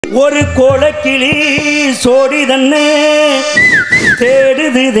ஒரு கோலக்கிளி சோடி தன்னை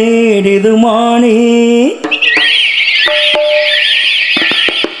தேடுது தேடுது மானே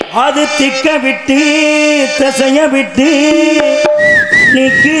அது திக்க விட்டு தசைய விட்டு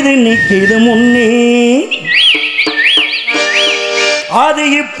நிக்கிது நிக்கிது முன்னே அது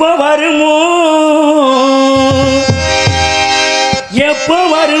இப்ப வருமோ எப்ப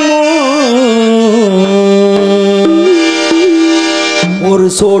வருமோ ஒரு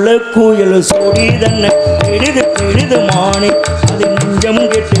சோழ குயில் சோடி தன்னை பிடிது பிடிது மானே அது நெஞ்சம்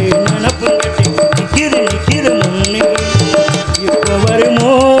கெட்டு நினப்பு கெட்டு நிக்கிது நிக்கிது முன்னே எப்ப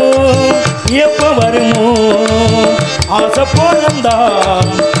வருமோ எப்ப வருமோ ஆசை போலந்தா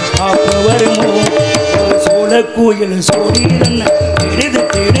அப்ப வருமோ ஒரு சோழ குயில் சோடி தன்னை பிடிது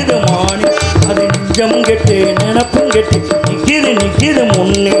பிடிது மானே அது நெஞ்சம் கெட்டு நினப்பு கெட்டு நிக்கிது நிக்கிது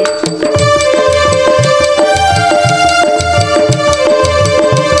முன்னே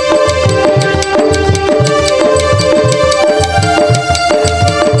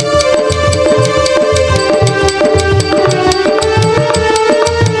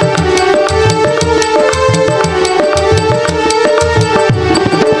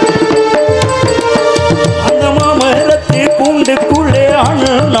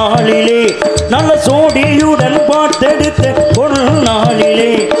நல்ல சோடியுடன் பாட்டெடுத்த பொருள் நாளிலே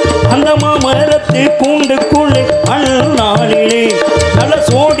அந்த மாமரத்து கூண்டுக்குள்ளே அந்நாளிலே நல்ல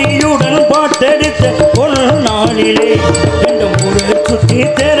சோடியுடன் பாட்டெடுத்த பொருள் நாளிலே ரெண்டு முறை சுத்தி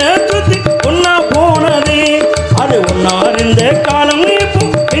தெர சுத்தி ஒன்னா போனது அது ஒன்னா இருந்த காலம் இப்போ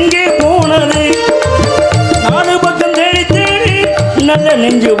எங்கே போனது நாலு பக்கம் தேடி தேடி நல்ல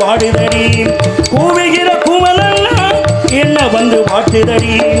நெஞ்சு வாடுதடி கூவுகிற குமலெல்லாம் என்ன வந்து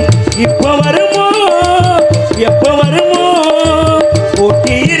வாட்டுதடி இப்ப வருமோ எப்ப வருமோ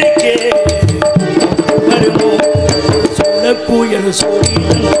போட்டி இருக்கே வருமோ சோழ குயில் சோடி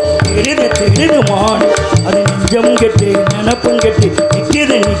தெரிது தெரிது மாடு அது நெஞ்சம் கெட்டு நினப்பும் கெட்டு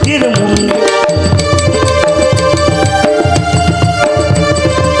நிக்கிது நிக்கிது முன்னே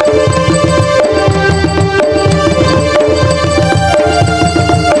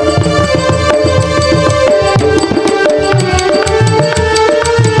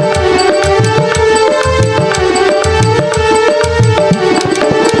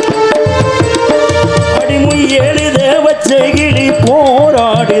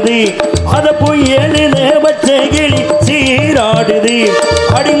போராடுது அத போய் எழுத வச்ச கிளி சீராடுது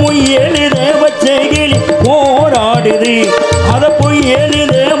அடிமொய் எழுத வச்ச கிளி போராடுது அத போய்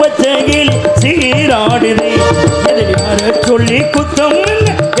எழுத வச்ச கிளி சீராடுது எதில் யார சொல்லி குத்தம்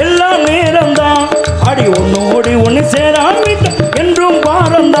எல்லாம் நேரம்தான் அடி ஒன்னோடு ஒன்று சேராவிட்ட என்றும்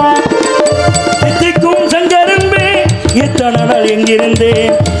பாரம்தான் தித்திக்கும் சங்கரும்பே இத்தனை நாள்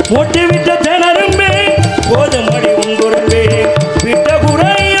எங்கிருந்தேன் ஒட்டு விட்ட திணறும்பே போதுமடி உங்குரும்பே விட்ட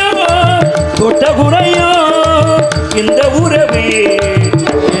குறையோ தொட்ட குறையோ இந்த உறவே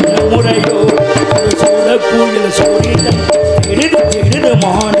என்ன முறையோ ஒரு சோழ குயில் சோழிதன் எழுது எழுது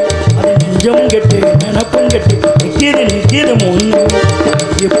மான் அது நெஞ்சம் கெட்டு நினப்பும் கெட்டு நிக்கிது நிக்கிது முன்னு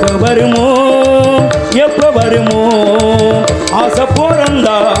எப்ப வருமோ எப்ப வருமோ ஆசை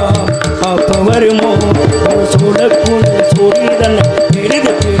போறந்தா அப்ப வருமோ ஒரு சோழ குயில் சோழிதன்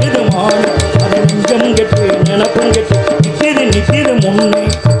எழுது எழுது மான் அது நெஞ்சம் கெட்டு நினப்பும் கெட்டு நிக்கிது நிக்கிது முன்னே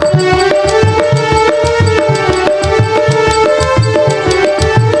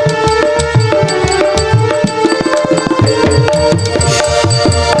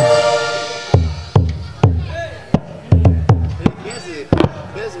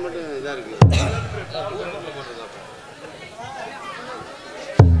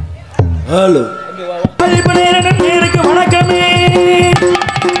ஹலோ வணக்கமே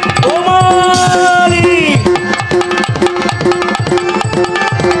ஓமாலி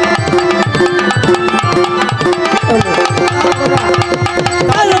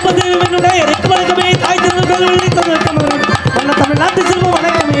தமிழ்நாட்டு செல்வம்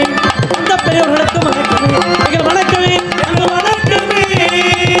வணக்கமே அந்த பெரியவர்களுக்கு வணக்கமே எங்கள் வணக்கமே எங்கள் வணக்கமே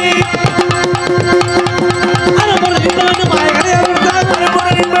அறமுறை இன்பமென்று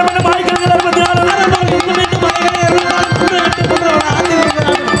மாயகரை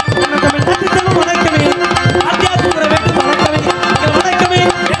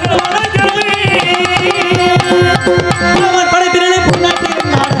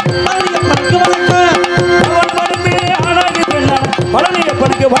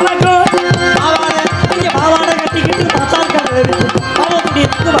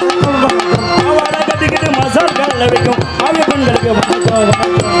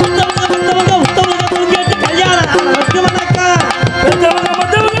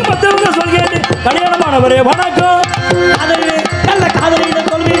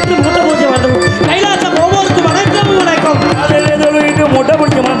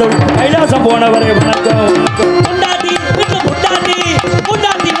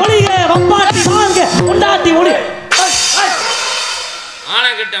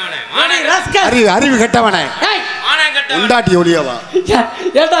மானம் கெட்டவனே அறிவு கெட்டவனே மானம் கெட்டவனே பொண்டாட்டி ஒளியவா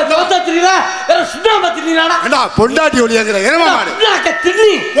ஏண்டா ஜோத்தா திரிடா வேற சுண்ணாம்பா திரிடாடா ஏண்டா பொண்டாட்டி ஒளியங்கற எரும மாடு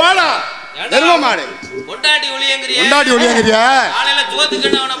திரி போடா எரும மாடு பொண்டாட்டி ஒளியங்கறியே பொண்டாட்டி ஒளியங்கறியா காலையில சோத்துக்கு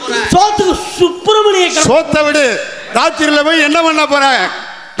என்ன பண்ண போற சோத்துக்கு சுப்பிரமணிய சோத்த விடு ராத்திரில போய் என்ன பண்ண போற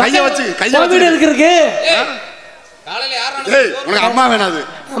கைய வச்சு வீடு இருக்கு காலையில யாரா ஏய் உனக்கு அம்மா வேணாது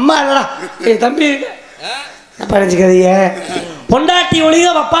அம்மா இல்லடா ஏய் தம்பி பறிச்சுக்காதீங்க பொண்டாட்டி ஒளிய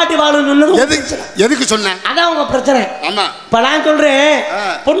வப்பாட்டி வாழணும்னு எதுக்கு சொன்னேன் அதான் உங்க பிரச்சனை ஆமா இப்ப நான் சொல்றேன்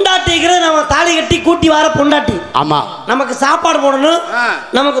பொண்டாட்டிங்கிறது நம்ம தாலி கட்டி கூட்டி வர பொண்டாட்டி ஆமா நமக்கு சாப்பாடு போடணும்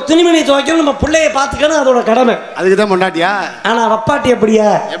நமக்கு துணிமணி துவைக்கணும் நம்ம பிள்ளைய பாத்துக்கணும் அதோட கடமை அதுக்கு தான் பொண்டாட்டியா ஆனா வப்பாட்டி எப்படியா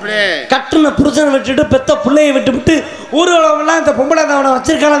எப்படி கட்டுன புருஷனை விட்டுட்டு பெத்த பிள்ளைய விட்டு ஊர்வலம்லாம் இந்த பொம்பளை அவனை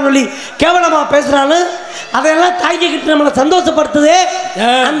வச்சிருக்கான்னு சொல்லி கேவலமா பேசுறாலும் அதையெல்லாம் தாங்கிக்கிட்டு நம்மளை சந்தோஷப்படுத்துது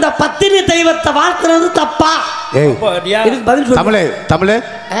அந்த பத்தினி தெய்வத்தை வாழ்த்துறது தப்பா இதுக்கு பதில் சொல்லு தமிழே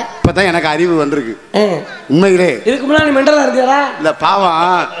இப்பதான் எனக்கு அறிவு வந்திருக்கு உண்மையிலே இதுக்கு முன்னாடி மெண்டலா இருந்தியாடா இல்ல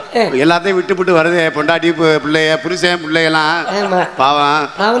பாவம் எல்லாத்தையும் விட்டு வருது பொண்டாட்டி பிள்ளைய புருஷன் பிள்ளையெல்லாம்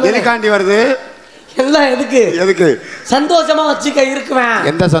பாவம் எதுக்காண்டி வருது எல்லாம் எதுக்கு சந்தோஷமா வச்சுக்க இருக்குவேன்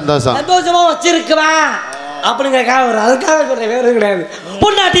எந்த சந்தோஷமா வச்சிருக்குவேன் அப்படிங்கறக்காக வரும் அதுக்காக சொல்றேன் வேற கிடையாது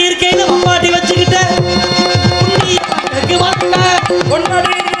பொண்டாட்டி இருக்கையில பொண்டாட்டி வச்சுக்கிட்டு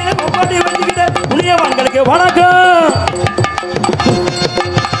புண்ணியவான்களுக்கு வணக்கம்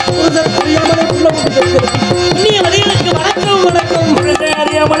புண்ணியவதிகளுக்கு வணக்கம்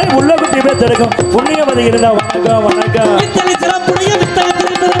அறியாமலே உள்ள குட்டி பேத்திருக்கும் புண்ணியவதி இருந்தா வணக்கம் வணக்கம் இத்தனை சிறப்புடைய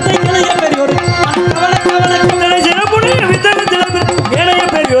வித்தகத்தில் இளைய பெரியோர் சிறப்புடைய வித்தகத்தில் இளைய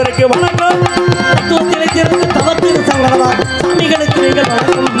பெரியோருக்கு வணக்கம் தத்துவத்திலிருந்து தவத்திரு சங்கரமா சாமிகளுக்கு நீங்கள்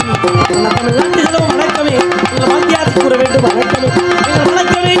வணக்கம் தமிழ்நாட்டிலும் வணக்கமே எங்கள் வாத்தியாருக்கு கூற வேண்டும் வணக்கமே எங்கள்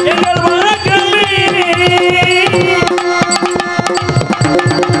வணக்கமே எங்கள் வணக்கமே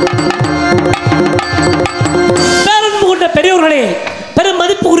பேரன்பு கொண்ட பெரியோர்களே பெரும்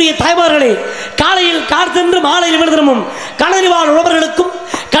மதிப்புக்குரிய தாய்மார்களே காலையில் கார் சென்று மாலையில் விழுதினமும் கணறிவாழ் உழவர்களுக்கும்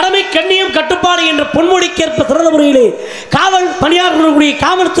கடமை கண்ணியம் கட்டுப்பாடு என்ற பொன்மொழிக்கேற்ப சிறந்த முறையிலே காவல் பணியாளர்களுடைய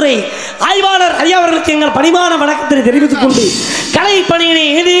காவல்துறை ஆய்வாளர் ஐயாவர்களுக்கு எங்கள் பணிமான வணக்கத்தை தெரிவித்துக் கொண்டு கலை பணியினை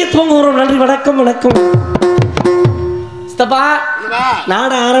எழுதி துவங்குகிறோம். நன்றி வணக்கம் வணக்கம்.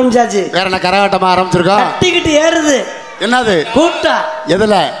 நாட ஆரம்பிச்சாச்சு. வேற என்ன கரகாட்டமா ஆரம்பிச்சிருக்கோம். கட்டிக்கிட்டு ஏறுது. என்னது கூட்டா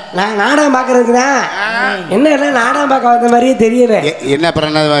எதுல நான் நாடகம் பாக்குறதுக்குதா என்ன எல்லாம் நாடகம் பார்க்க வந்த மாதிரியே தெரியல. என்ன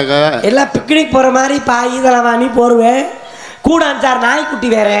எல்லாம் பிக்னிக் போற மாதிரி பாய் தலவாணி போருவேன். கூட 5-6 நாய்க்குட்டி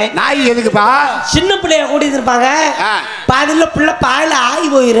வேற. நாய் எதுக்குப்பா? சின்ன பிள்ளைய கூட்டிட்டு இருப்பாங்க. பாதில பிள்ளை பாயில ஆகி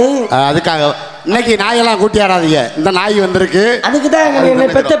போயிரும். அதுக்காக இன்னைக்கு நாயெல்லாம் கூட்டி ஆடாதீங்க. இந்த நாய் வந்திருக்கு. அதுக்குதான் என்ன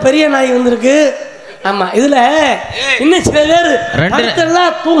பெத்த பெரிய நாய் வந்திருக்கு. ஆமா இதுல இன்னும் சில பேர்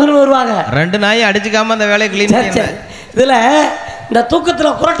படுத்தெல்லாம் தூங்கணும் வருவாங்க. 2 நாயை அடிச்சுக்காம அந்த வேலையை கிளீன் பண்ணி இதுல இந்த தூக்கத்துல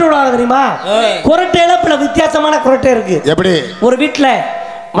குரட்டை விடாத தெரியுமா? குரட்டையில பல வித்தியாசமான குரட்டை இருக்கு. எப்படி? ஒரு வீட்டுல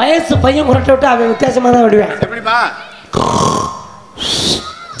வயசு பையன் குரட்டை விட்டு அவன் வித்தியாசமா தான் விடுவேன். எப்படிப்பா?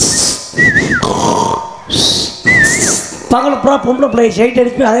 பகல் பூரா பொம்பளை பிள்ளைய ஷைட்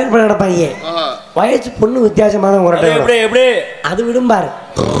அடிச்சு அதே பண்ண கிடப்பாங்க. வயசு பொண்ணு வித்தியாசமா தான் குரட்டை. எப்படி எப்படி அது விடும்பாரு.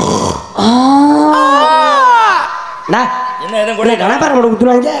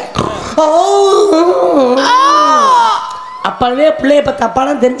 அப்பவே பிள்ளைய பத்தி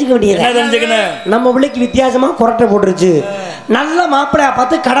அப்பாலாம் தெரிஞ்சுக்க வேண்டியது. நம்ம பிள்ளைக்கு வித்தியாசமா குரட்டை போட்டுருச்சு. நல்ல மாப்பிள்ளைய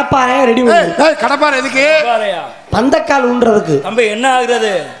பார்த்து கடப்பாறை ரெடி பண்ணி. கடப்பாறை எதுக்கு? பந்தக்கால் உண்றதுக்கு. தம்பி என்ன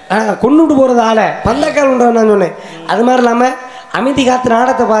ஆகுறது? கொண்டுட்டு போறது ஆள பந்தக்கால் உண்றது நான் சொன்னேன். அது மாதிரி இல்லாம அமைதி காத்து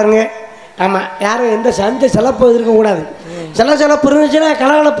நாடத்தை பாருங்க. ஆமா யாரும் எந்த சந்தை செலப்பு இருக்கக்கூடாது. செலப்பு இருந்துச்சுன்னா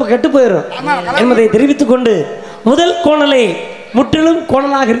கலகலப்பு கெட்டு போயிடும் என்பதை தெரிவித்துக் கொண்டு முதல் கோணலை முற்றிலும்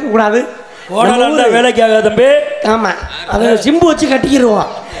கோணலாக இருக்கக்கூடாது. வேலைக்காக தம்பி. ஆமா அதை சிம்பு வச்சு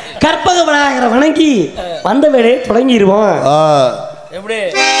கட்டிக்கிடுவோம். கற்பக விநாயகரை வணங்கி வந்த வேலையை தொடங்கிடுவோம். எப்படி?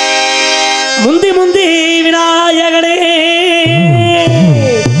 முந்தி முந்தி விநாயகனே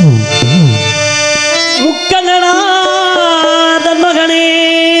முக்கண்ணனா தன்மகனே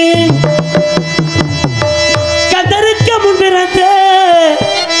கதருக்க முன்பிறந்த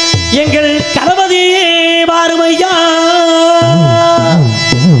எங்கள் கணபதியே வாருமையா.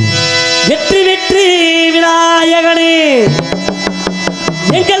 வெற்றி வெற்றி விநாயகனே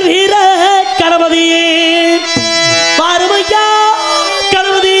எங்கள் வீர கணபதியே வாருமையா.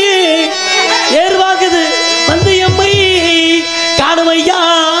 கணபதியே ஏர்வாகுது வந்து எம்மை காணுமையா.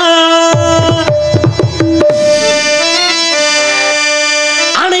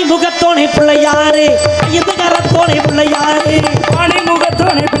 அணை முகத்தோனை பிள்ளையாரே ஐந்து கரத்தோனை பிள்ளையாரே. அணை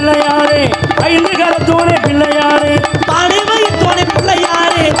முகத்தோனை பிள்ளையாரே ஐந்து கரத்தோனை பிள்ளையாரே. பானைவயத்தோனை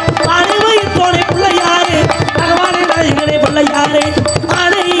பிள்ளையாரே பானைவயத்தோனை பிள்ளையாரே. பகவானே நாயகனே பிள்ளையாரே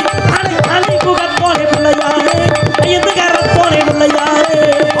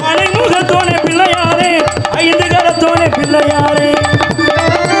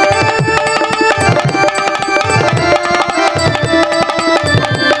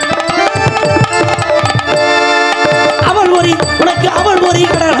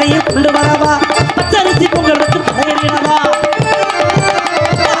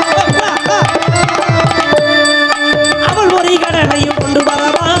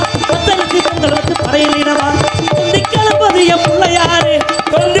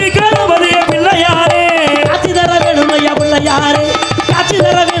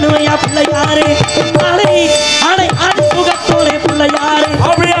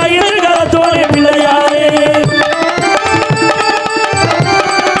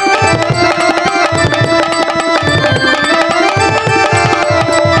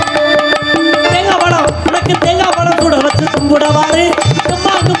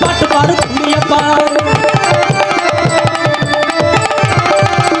அம்மாவுக்கு பாட்டு பாடு தம்பிய பாரு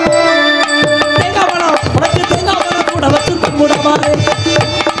தேங்காய் பழம் உனக்கு தேங்காய் பழம் கூட வச்சு கும்பிட பாரு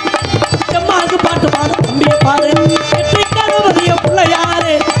அம்மாவுக்கு பாட்டு பாடு தம்பிய பாரு வெற்றி கணபதிய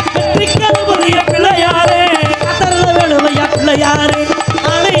பிள்ளையாரு வெற்றி கணபதிய பிள்ளையாரு கத்தரல வேணுமையா பிள்ளையாரு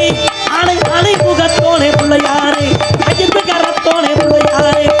அணை அணை அணை முகத்தோனே பிள்ளையாரு அஜித்து கரத்தோனே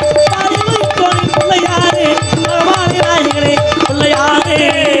பிள்ளையாரு தோனே பிள்ளையாரு பரமாரி நாயகனே பிள்ளையாரு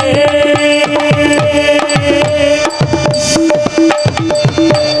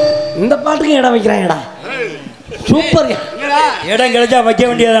இந்த பாட்டுக்கு இடம் வைக்கிறாங்கடா சூப்பர் இடம் கிடைச்சா வைக்க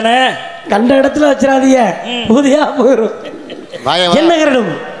வேண்டியதானே கண்ட இடத்துல வச்சிடாதீங்க புதியா போயிடும்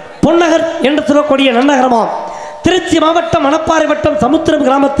என்னகரிடம் பொன்னகர் என்று சொல்லக்கூடிய நன்னகரமாம் திருச்சி மாவட்டம் மணப்பாறை வட்டம் சமுத்திரம்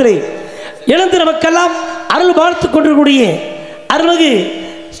கிராமத்திலே எழுந்து நமக்கெல்லாம் அருள் வாழ்த்துக் கொண்டிருக்கூடிய அருள்மிகு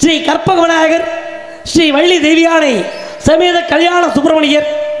ஸ்ரீ கற்பக விநாயகர் ஸ்ரீ வள்ளி தேவியானை சமேத கல்யாண சுப்பிரமணியர்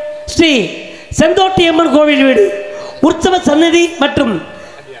ஸ்ரீ செந்தோட்டியம்மன் கோவில் வீடு உற்சவ சந்நிதி மற்றும்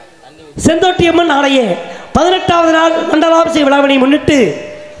செந்தோட்டியம்மன் ஆலய 18வது நாள் மண்டலாபிஷேக விழாவினை முன்னிட்டு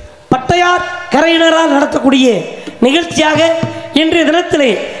பட்டையார் கரையினரால் நடத்தக்கூடிய நிகழ்ச்சியாக இன்றைய தினத்திலே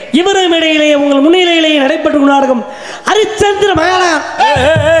இவரு மேடையிலேயே உங்கள் முன்னிலையிலேயே நடைபெற்ற நாடகம் ஹரிச்சந்திர மகாராஜ்.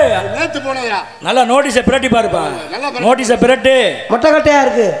 நல்லா நோட்டீஸை பிரட்டி பாருப்பா. நோட்டீஸை பிரட்டு மொட்டைக்கட்டையா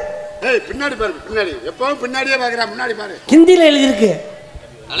இருக்கு. பின்னாடி பாரு, பின்னாடி எப்பவும் பின்னாடியே பாக்குறா, முன்னாடி பாரு. ஹிந்தியில எழுதி இருக்கு.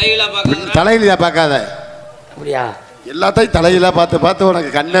 தலையில பார்க்காத. அப்படியா? எல்லாத்தையும் தலையில பார்த்து பார்த்து உனக்கு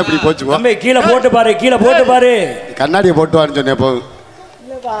கண்ணை இப்படி போச்சு. தம்பி கீழே போட்டு பாரு, கீழே போட்டு பாரு. கண்ணாடியை போட்டு வான்னு சொன்னேன் எப்போ.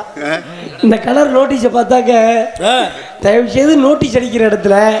 இந்த கலர் நோட்டீஸை பார்த்தாக்க தயவு செய்து நோட்டீஸ் அடிக்கிற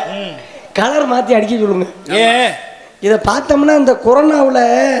இடத்துல கலர் மாற்றி அடிக்க சொல்லுங்க. இதை பார்த்தோம்னா இந்த கொரோனாவில்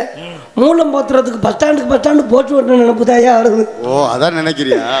மூலம் போத்துறதுக்கு பஸ் ஸ்டாண்டு போட்டு வரணும் நினைப்பு தாயா வருது. ஓ அதான்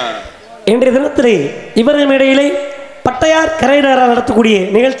நினைக்கிறியா? இன்றைய தினத்திலே இவர்கள் இடையிலே பட்டையார் கரையினரால் நடத்தக்கூடிய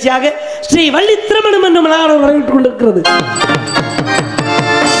நிகழ்ச்சியாக ஸ்ரீ வள்ளி திருமணம் என்று நாடகம் நடைபெற்றுக் கொண்டிருக்கிறது.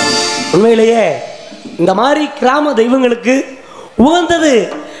 உண்மையிலேயே இந்த மாதிரி கிராம தெய்வங்களுக்கு உகந்தது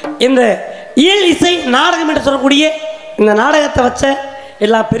இந்த இயல் இசை நாடகம் என்று சொல்லக்கூடிய இந்த நாடகத்தை வச்ச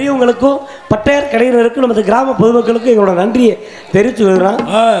எல்லா பெரியவங்களுக்கும் பட்டையார் கலைஞருக்கும் நமது கிராம பொதுமக்களுக்கும் எங்களோட நன்றியை தெரிவித்து வருகிறோம்.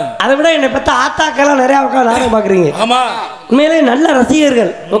 அதை விட என்னை பற்றி ஆத்தாக்கெல்லாம் நிறையா உட்காந்து நாடகம் பார்க்குறீங்க. உண்மையிலே நல்ல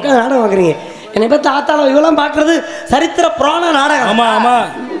ரசிகர்கள் உட்காந்து நாடகம் பார்க்குறீங்க. என்னை பற்றி ஆத்தாள இவெல்லாம் பார்க்கறது சரித்திர புராண நாடகம். ஆமா ஆமா.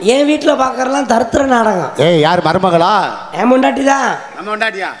 என் வீட்டில் பார்க்கறலாம் தரித்திர நாடகம். ஏய் யார் மருமகளா? என் பொண்டாட்டி தான். நம்ம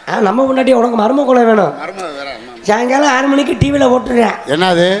பொண்டாட்டியா? நம்ம பொண்டாட்டி உனக்கு மருமகுலம் வேணும். சாயங்காலம் 6 மணிக்கு டிவியில் போட்டுருக்கேன்.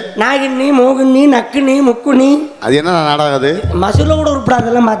 என்னது? நாகினி மோகினி நக்குனி முக்குனி. அது என்ன நாடகம்? அது மசூல கூட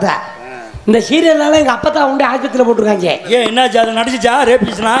உருப்படாதெல்லாம் பார்த்தா இந்த சீரியல்னால எங்கள் அப்பா தான் உண்டே ஆஸ்பத்திரியில் போட்டிருக்காங்க. ஏன் என்னாச்சு? அதை நடிச்சுச்சா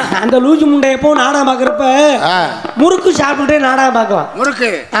ரேபிச்சுனா? அந்த லூஜு முண்டை எப்போ நாடகம் பார்க்குறப்ப முறுக்கு சாப்பிட்டுட்டே நாடகம் பார்க்குவான். முறுக்கு?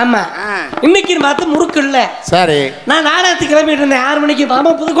 ஆமா. இன்னைக்கு பார்த்து முறுக்கு இல்லை. சரி. நான் நாடகத்துக்கு கிளம்பிட்டு இருந்தேன் 6 மணிக்கு.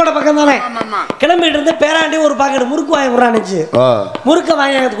 மாமா புதுக்கோட்டை பக்கம் தானே கிளம்பிட்டு இருந்தேன். பேராண்டி ஒரு பாக்கெட் முறுக்கு வாங்கி விடுறானுச்சு. முறுக்க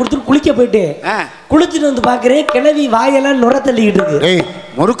வாங்கி கொடுத்துட்டு குளிக்க போயிட்டு குளிச்சுட்டு வந்து பாக்குறேன் கிளவி வாயெல்லாம் நுர தள்ளிக்கிட்டு இருக்கு.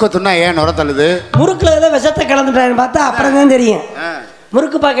 முறுக்கு துண்ணா ஏன் நுர தள்ளுது? முறுக்குல ஏதோ விஷத்தை கலந்துட்டான்னு பார்த்தா அப்புறம் தான் தெரியும்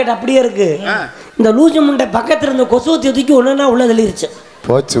முறுக்கு பாக்கெட் அப்படியே இருக்கு. இந்த லூஜு முண்டை பக்கத்துல இருந்த கொசுவத்தி தூக்கி ஒண்ணுன்னா உள்ள தள்ளிருச்சு.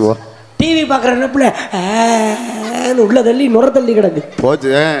 போச்சு. டிவி பாக்குற நினைப்புல உள்ள தள்ளி நுர தள்ளி கிடக்கு.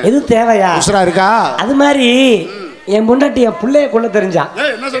 போச்சு. எது தேவையா இருக்கா? அது மாதிரி என் பொண்டாட்டி என் பிள்ளைய கொள்ள தெரிஞ்சா.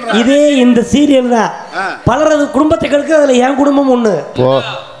 இதே இந்த சீரியல் தான் பலரது குடும்பத்தை கெடுக்க. அதுல என் குடும்பம் ஒண்ணு.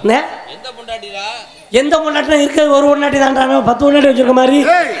 எந்த பொண்டாட்டி இருக்கிறது ஒரு பொண்டாட்டி தான்டானோ 10 பொண்டாட்டி வச்சிருக்க மாதிரி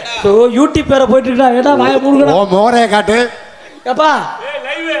யூடியூப் பேரை போயிட்டு இருக்கா. ஏடா வாய மூடுங்க காட்டு. அப்பா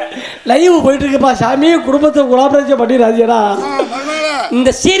லைவ் போயிட்டு இருக்குப்பா. சாமி குடும்பத்தை குலாபரேஷன் பண்ணிடாதீடா. இந்த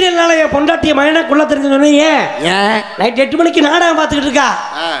சீரியல்னால என் பொண்டாட்டிய மயனா குள்ள தெரிஞ்சு சொன்னேன். ஏன் நைட் 8 மணிக்கு நாடகம் பார்த்துக்கிட்டு இருக்கா.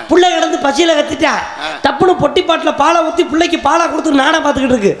 புள்ளை கிடந்து பசியில கத்திட்டா. தப்புன்னு பொட்டி பாட்டில் பாலை ஊற்றி பிள்ளைக்கு பாலை கொடுத்து நாடகம்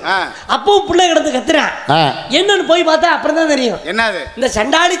பார்த்துக்கிட்டு இருக்கு. அப்பவும் பிள்ளை கிடந்து கத்துறான். என்னன்னு போய் பார்த்தா அப்புறம் தான் தெரியும் என்னது. இந்த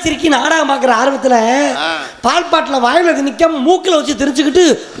சண்டாடி சிரிக்கி நாடகம் பார்க்குற ஆர்வத்துல பால் பாட்டில் வாயில நிற்காம மூக்கில் வச்சு தெரிச்சுக்கிட்டு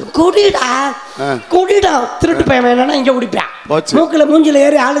குடிடா குடிடா திருட்டு பையன் என்னன்னா இங்க குடிப்பேன். மூக்கில் மூஞ்சில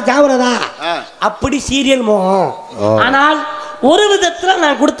ஏறி ஆளு சாவுறதா. அப்படி சீரியல் மோகம். ஆனால் ஒரு விதத்துல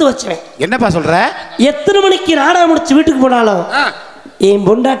நான் கொடுத்து வச்சேன். என்னப்பா சொல்ற? எத்தனை மணிக்கு நாடகம் முடிச்சு வீட்டுக்கு போனாலும் என்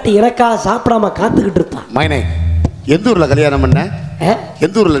பொண்டாட்டி எனக்காக சாப்பிடாம காத்துக்கிட்டு இருப்பான். மகனே எந்த ஊர்ல கல்யாணம் பண்ண?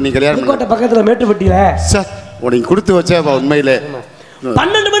 எந்த ஊர்ல நீ கல்யாணம்? கோட்டை பக்கத்துல மேட்டுப்பட்டியில. உனக்கு கொடுத்து வச்ச உண்மையிலே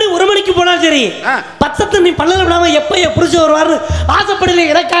 12 மணி 1 மணிக்கு போனா சரி பச்சத்தை நீ பல்லல விடாம எப்ப புரிச்சு வருவாரு ஆசைப்படல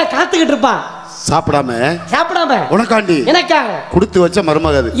எனக்காக காத்துக்கிட்டு இருப்பான். சாப்பிடாம உனக்காண்டி எனக்காக கொடுத்து வச்ச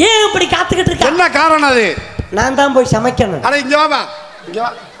மருமக. ஏன் இப்படி காத்துக்கிட்டு இருக்க? என்ன காரணம்? அது நான் தான் போய் சமைக்கணும். அட இங்க வா. இங்க வா.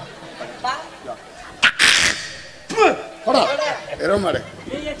 போடா.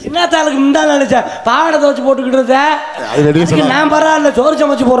 சின்னத்தாளுக்கு முந்தா நினைச்ச பாவாடை துவச்சு போட்டுக்கிட்டு நான் பரவாயில்ல சோறு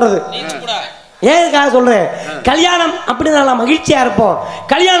சமைச்சு போடுறது. ஏதுக்காக சொல்றேன், கல்யாணம் அப்படின்னு நல்லா மகிழ்ச்சியா இருப்போம்.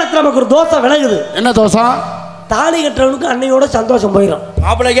 கல்யாணத்துல நமக்கு ஒரு தோசை விலகுது. என்ன தோசை? தாலி கட்டுறவனுக்கு அன்னையோட சந்தோஷம் போயிடும்.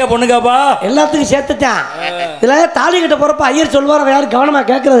 மாப்பிள்ளைக்கா பொண்ணுக்காப்பா எல்லாத்துக்கும் சேர்த்துட்டான். இதுல தாலி கட்ட போறப்ப ஐயர் சொல்வார், யாரும் கவனமா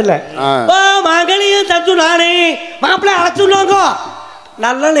கேட்கறது இல்ல. மகளையும் தச்சு நானே மாப்பிள்ளை அழைச்சுள்ளாங்க,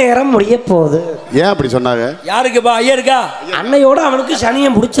 நல்ல நேரம் முடிய போகுது. ஏன் அப்படி சொன்னாங்க? யாருக்குப்பா? ஐயருக்கா? அன்னையோட அவனுக்கு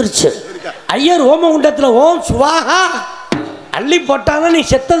சனியம் பிடிச்சிருச்சு. ஐயர் ஓமகுண்டத்துல ஓம் சுவாகா அள்ளி போட்டாலும் நீ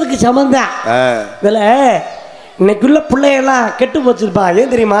செத்ததுக்கு சமந்தான். இதுல இன்னைக்குள்ள பிள்ளையெல்லாம் கெட்டு போச்சுப்பா.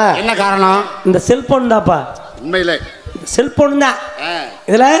 ஏன் தெரியுமா? என்ன காரணம்? இந்த செல்போன் தான்ப்பா. உண்மையிலே செல்போன் தான்.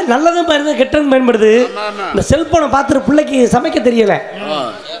 இதுல நல்லதும் பயன்படுது, கெட்டதும் பயன்படுது. இந்த செல்போனை பார்த்துட்டு பிள்ளைக்கு சமைக்க தெரியல.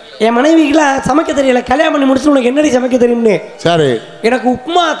 என் மனைவிக்கெல்லாம் சமைக்க தெரியல. கல்யாணம் பண்ணி முடிச்சு உனக்கு என்னடி சமைக்க தெரியும்னு. சரி, எனக்கு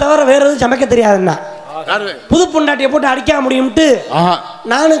உப்புமா தவிர வேற எதுவும் சமைக்க தெரியாதுன்னா புது பொண்டாட்டியை போட்டு அடிக்க முடியும்ட்டு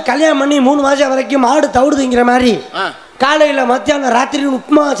நானும் கல்யாணம் பண்ணி 3 மாசம் வரைக்கும் மாடு தவிடுதுங்கிற மாதிரி காலையில மத்தியானம் ராத்திரி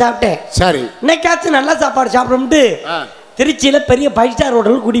உப்புமா சாப்பிட்டேன். சரி, இன்னைக்காச்சும் நல்ல சாப்பாடு சாப்பிடும்ட்டு திருச்சியில பெரிய 5 ஸ்டார்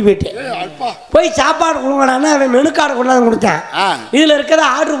ஹோட்டல் கூட்டி போயிட்டேன். போய் சாப்பாடு கொடுங்கடான்னு அவன் மெனு கார்டை கொண்டாந்து கொடுத்தேன். இதுல இருக்கிறத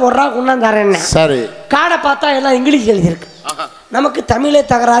ஆர்டர் போடுறா கொண்டாந்து தரேன். சரி, கார்டை பார்த்தா எல்லாம் இங்கிலீஷ் எழுதியிருக்கு. நமக்கு தமிழே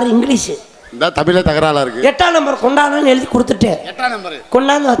தகராறு, இங்கிலீஷ் தமிழே தகராறா இருக்கு. 8ஆம் நம்பர் கொண்டாந்து எழுதி கொடுத்துட்டேன். 8ஆம் நம்பர்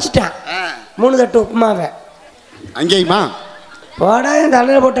கொண்டாந்து வச்சுட்டேன். 3 தட்டு உப்புமாவை அங்கேயுமா போடா என்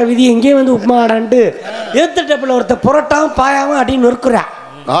தலையில போட்ட விதி எங்கேயும் வந்து உப்புமா ஆடான்ட்டு எடுத்து டேப்பில் ஒருத்தர் புரோட்டாவும் பாயாவும் அப்படின்னு நொறுக்குறா.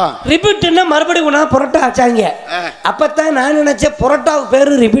 ரிப்பீட்னா மறுபடியும் கொண்டா புரோட்டா ஆச்சாங்க. அப்பத்தான் நான் நினைச்சேன் புரோட்டாவுக்கு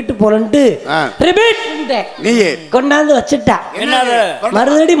பேரு ரிப்பீட் போலன்ட்டு ரிப்பீட் கொண்டாந்து வச்சுட்டா.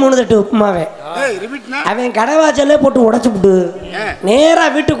 மறுபடியும் 3 தட்டு உப்புமாவே அவன் கடைவாச்சலே போட்டு உடைச்சுட்டு நேரா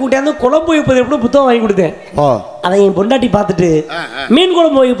வீட்டுக்கு கூட்டியாந்து குழம்பு வைப்பது எப்படி புத்தகம் வாங்கி கொடுத்தேன். அதை என் பொண்டாட்டி பார்த்துட்டு மீன்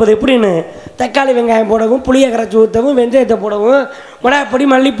குழம்பு வைப்பது எப்படின்னு தக்காளி வெங்காயம் போடவும், புளியை கரைச்சி ஊற்றவும், வெந்தயத்தை போடவும், மிளகாப்பொடி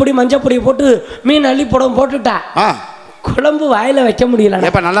மல்லிப்பொடி மஞ்சப்பொடியை போட்டு மீன் அள்ளி போடவும் போட்டுட்டா. குழம்பு வாயில வைக்க முடியல.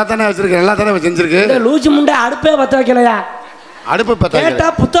 நல்லா தானே வச்சிருக்கேன், நல்லா தானே செஞ்சிருக்கு. லூச்சு முண்டை அடுப்பே பற்ற வைக்கலையா? அடுப்பு பத்த கேட்டா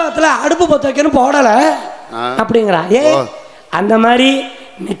புத்தகத்துல அடுப்பு பற்ற வைக்கணும் போடல அப்படிங்கிறா. ஏ அந்த மாதிரி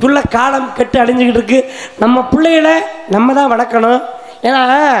இன்னைக்குள்ள காலம் கெட்டு அழிஞ்சுக்கிட்டு இருக்கு. நம்ம பிள்ளைகளை நம்ம தான் வளர்க்கணும். ஏன்னா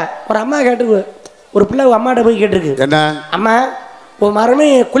ஒரு அம்மா கேட்டுருக்கு, ஒரு பிள்ளை அம்மாட்ட போய் கேட்டிருக்கு, என்ன அம்மா ஒரு மரமே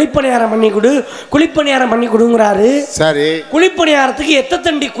குழிப்பணியாரம் பண்ணி கொடு, குழிப்பணியாரம் பண்ணி கொடுங்கிறாரு. சரி, குழிப்பணியாரத்துக்கு எத்த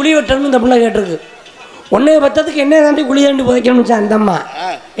தண்டி குழி வெட்டணும்னு இந்த பிள்ளை கேட்டிருக்கு. ஒன்னே பத்தத்துக்கு என்ன தாண்டி குழி தாண்டி புதைக்கணும்னு அந்த அம்மா.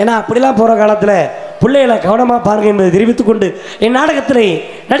 ஏன்னா அப்படிலாம் போற காலத்துல பிள்ளைகளை கவனமா பாருங்க என்பதை தெரிவித்துக் கொண்டு என் நாடகத்திலே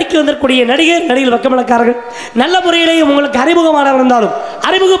நடிக்க வந்திருக்கூடிய நடிகர் நடிகர் வக்கமலக்காரர்கள் நல்ல முறையிலேயே உங்களுக்கு அறிமுகமாக இருந்தாலும்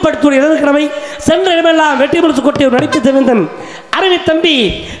அறிமுகப்படுத்துவது எதற்கு கடமை. சென்ற இடமெல்லாம் வெற்றி முடிச்சு கொட்டி ஒரு நடிப்பு தேவேந்தன் அருமை தம்பி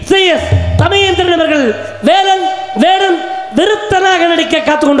CS தமயேந்திரன் அவர்கள் வேலன் வேடன் விருத்தனாக நடிக்க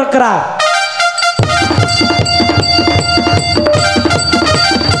காத்துக் கொண்டிருக்கிறார்.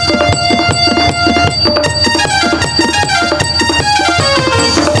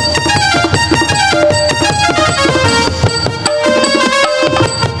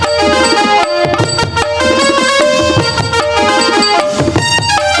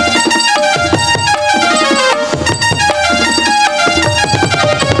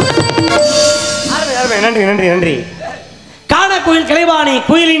 நன்றி நன்றி நன்றி. காண கோயில் கலைவாணி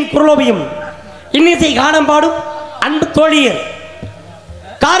கோயிலின் குரலோபியம் இன்னிசை காணம் பாடும் அன்பு தோழியர்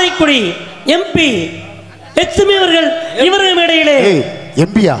காரைக்குடி MP லட்சுமி அவர்கள் இவர்கள் மேடையிலே.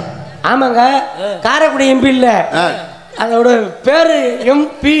 எம்பியா? ஆமாங்க, காரைக்குடி MP இல்ல, அதோட பேரு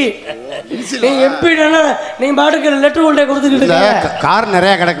MP. நீ MP நீ பாட்டுக்கு லெட்டர் கொண்டே கொடுத்துக்கிட்டு கார்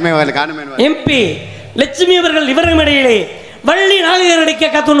நிறைய கிடக்குமே MP லட்சுமி அவர்கள் இவர்கள் மேடையிலே வள்ளி நாயகர்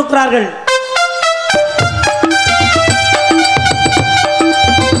நடிக்க காத்து நிற்கிறார்கள்.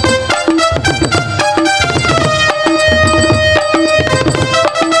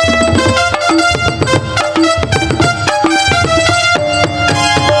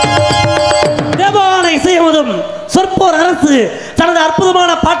 சொற்போர் அரசு தனது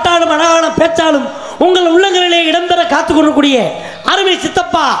அற்புதமான பாட்டாலும் அழகான பேச்சாலும் உங்கள் உள்ளங்களிலே இடம்பெற காத்துக் கொள்ளக்கூடிய அருமை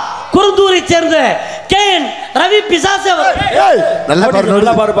சித்தப்பா குருந்தூரை சேர்ந்த KN ரவி பிசாசு. நல்லா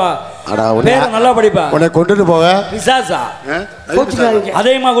பாருப்பா, நல்லா படிப்பா. உன்னை கொண்டுட்டு போக பிசாசா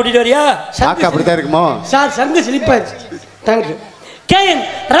அதேமா கூட்டிட்டு வரியா? அப்படித்தான் இருக்குமோ சார்? சங்கு சிலிப்பாச்சு. தேங்க்யூ. KN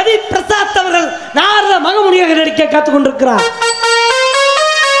ரவி பிரசாத் அவர்கள் நாரத மகமுனியாக நடிக்க காத்துக் கொண்டிருக்கிறார்.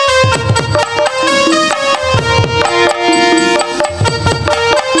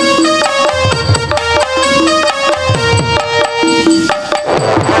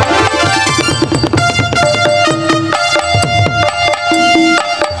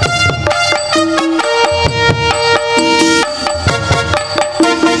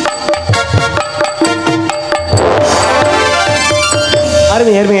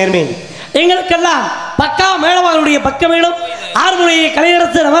 அருமை அருமை. எங்களுக்கெல்லாம் பக்கா மேளவாளுடைய பக்க மேளம் ஆறுமுறையை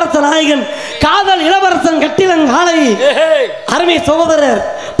கலையரசு நவரச நாயகன் காதல் இளவரசன் கட்டிலங்காலை அருமை சகோதரர்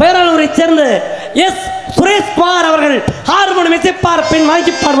பேரளூரை சேர்ந்த எஸ் சுரேஷ்குமார் அவர்கள் ஹார்மோனியம் இசைப்பார் பின்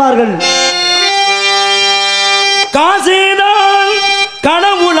வாங்கி பாடுவார்கள். காசேதான்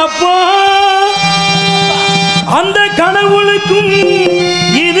கடவுளப்பா, அந்த கடவுளுக்கும்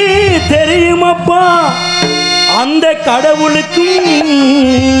இது தெரியுமப்பா, அந்த கடவுளுக்கும்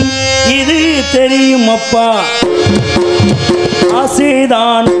இது தெரியுமப்பா.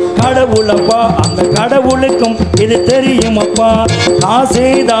 ஆசைதான் கடவுளப்பா, அந்த கடவுளுக்கும் இது தெரியுமப்பா.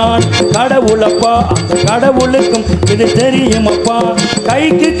 ஆசைதான் கடவுளப்பா, அந்த கடவுளுக்கும் இது தெரியுமப்பா.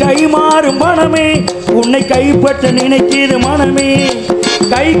 கைக்கு கை மாறும் மனமே, உன்னை கைப்பற்ற நினைக்கிது மனமே.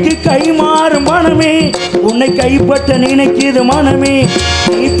 கைக்கு கை மாறும் மனமே, உன்னை கைப்பற்ற நினைக்கிது மனமே.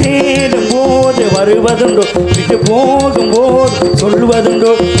 நீ தேடும் போது வருவதுண்டோ, விட்டு போகும் போது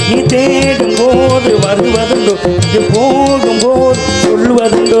சொல்வதுண்டோ. நீ தேடும் போது வருவதுண்டோ, விட்டு போகும் போது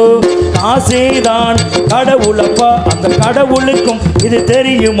சொல்வதுண்டோ. காசேதான் கடவுளப்பா, அந்த கடவுளுக்கும் இது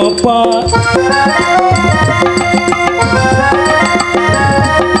தெரியுமப்பா.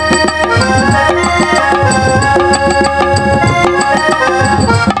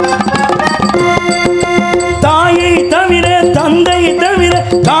 தாயை தவிர தந்தை தவிர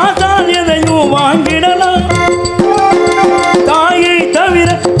காசால் எதையும் வாங்கிடலாம். தாயை தவிர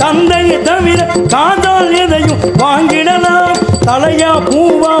தந்தை தவிர காசால் எதையும் வாங்கிடலாம். தலையா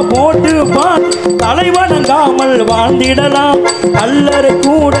பூவா போட்டு தலை வணங்காமல் வாழ்ந்திடலாம். கல்லறை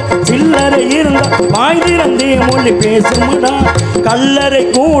கூட சில்லறை இருந்தா வாய் திறந்தே மொழி பேசுமடா. கல்லறை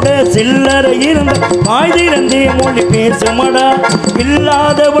கூட சில்லறை இருந்தா வாய் திறந்தே மொழி பேசுமடா.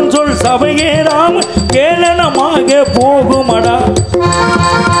 இல்லாதவன் சொல் சபையேறாம கேளனமாக போகுமடா.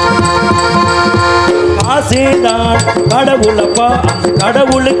 காசேதான் கடவுளப்பா, அந்த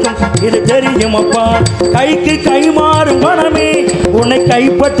கடவுளுக்கும் இது தெரியுமப்பா. கைக்கு கை மாறும் மனமே, உன்னை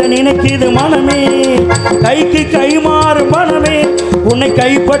கைப்பற்ற நினைக்கிது மனமே. கைக்கு கை மாறும் மனமே, உன்னை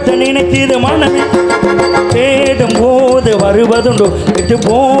கைப்பற்ற நினைக்கிது மனமே. தேடும் போது வருவதுண்டோ, விட்டு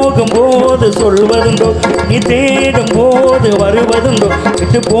போகும் போது சொல்வதுண்டோ. நீ தேடும் போது வருவதுண்டோ,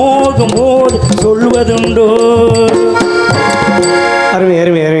 விட்டு போகும் போது சொல்வதுண்டோ. அருமை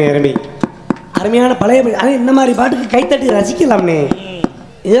அருமை அருமை அருமை. அருமையான பழைய இந்த மாதிரி பாட்டுக்கு கைத்தட்டி ரசிக்கலாம்னே.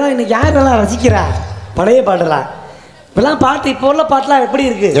 இதெல்லாம் இன்னைக்கு யார் நல்லா ரசிக்கிறா? பழைய பாடலாம். இப்பெல்லாம் பாட்டு இப்போ உள்ள பாட்டுலாம் எப்படி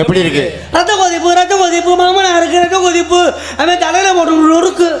இருக்கு? எப்படி இருக்கு? ரத்த கொதிப்பு மாமனா இருக்கு, ரத்த கொதிப்பு அவன் தலையில போட்டு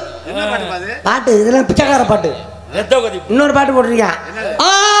இருக்கு பாட்டு. இதெல்லாம் பிச்சைக்கார பாட்டு. இன்னொரு பாட்டு போட்டிருக்கேன்,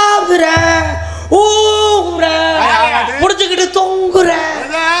 ஆகுற ஊகுற புடிச்சுக்கிட்டு தொங்குற.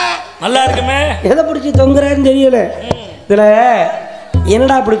 நல்லா இருக்குமே. எதை பிடிச்சி தொங்குறன்னு தெரியல. இதுல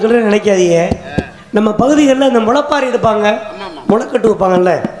என்னடா அப்படி சொல்றேன்னு நினைக்காதீங்க. நம்ம பகுதிகளில் இந்த முளைப்பாரி எடுப்பாங்க, முளைக்கட்டு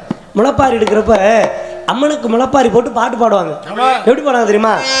வைப்பாங்கல்ல. முளைப்பாரி எடுக்கிறப்ப அம்மனுக்கு முளைப்பாரி போட்டு பாட்டு பாடுவாங்க. எப்படி பாடுவாங்க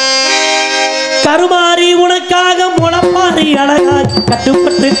தெரியுமா? கருமாரி உனக்காக முளைப்பாரி அழகாய்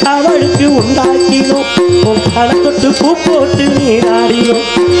கட்டுப்பட்டு காவலுக்கு உண்டாக்கினோம். காலை தொட்டு பூ போட்டு நீராடினோம்.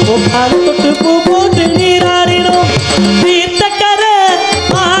 காலை தொட்டு பூ போட்டு நீராடினோம். தீர்த்தக்கர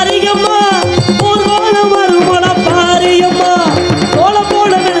மாரியம்மா ஊர்வலம் வரும் முளைப்பாரியம்மா. கோலம்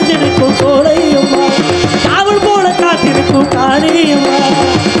போல நினைச்சிருக்கும் கோலையம்மா, காவல் போல காத்திருக்கும் காளியம்மா.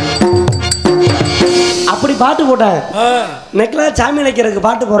 அப்படி பாட்டு போட்டாங்க. நெக்ல சாமி நினைக்கிறதுக்கு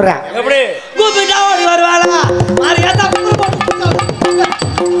பாட்டு போடுறேன்.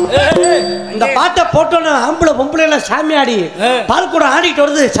 இந்த பாட்டை போட்டோன்னு ஆம்பளை பொம்பளை எல்லாம் சாமி ஆடி பால் கூட ஆடிட்டு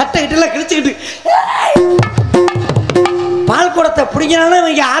வருது. சட்டை கிட்ட கிழிச்சுக்கிட்டு பால் குடத்தை பிடிக்கிறாங்க.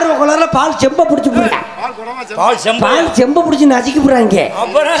 இவங்க ஆர்வ கொள்ளல பால் செம்ப பிடிச்சி போடுறாங்க. பால் செம்ப பிடிச்சி நசுக்கி போடுறாங்க.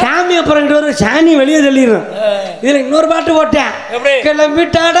 சாமி அப்புறம் ஒரு சாணி வெளியே தள்ளிடும். இதுல இன்னொரு பாட்டு போட்டேன்,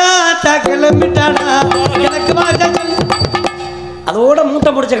 கிளம்பிட்டாடா கிளம்பிட்டாடா எனக்கு. அதோட மூட்டை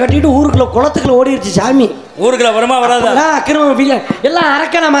முடிச்ச கட்டிட்டு ஊருக்குள்ள குளத்துக்குள்ள ஓடிடுச்சு சாமி. ஊருக்குள்ள வருமா வராதா? அக்கிரமம் எல்லாம்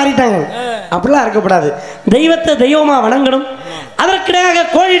அரக்கனா மாறிட்டாங்க. அப்படிலாம் அறக்கப்படாது. தெய்வத்தை தெய்வமா வணங்கணும். அதற்கிடையாக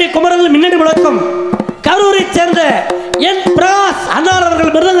கோழிடி குமரல் மின்னடி முழக்கம். கரூரை சேர்ந்த என் பிரகாஷ் அன்னார்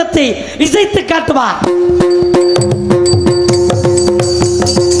அவர்கள் மிருதங்கத்தை இசைத்து காட்டுவார்.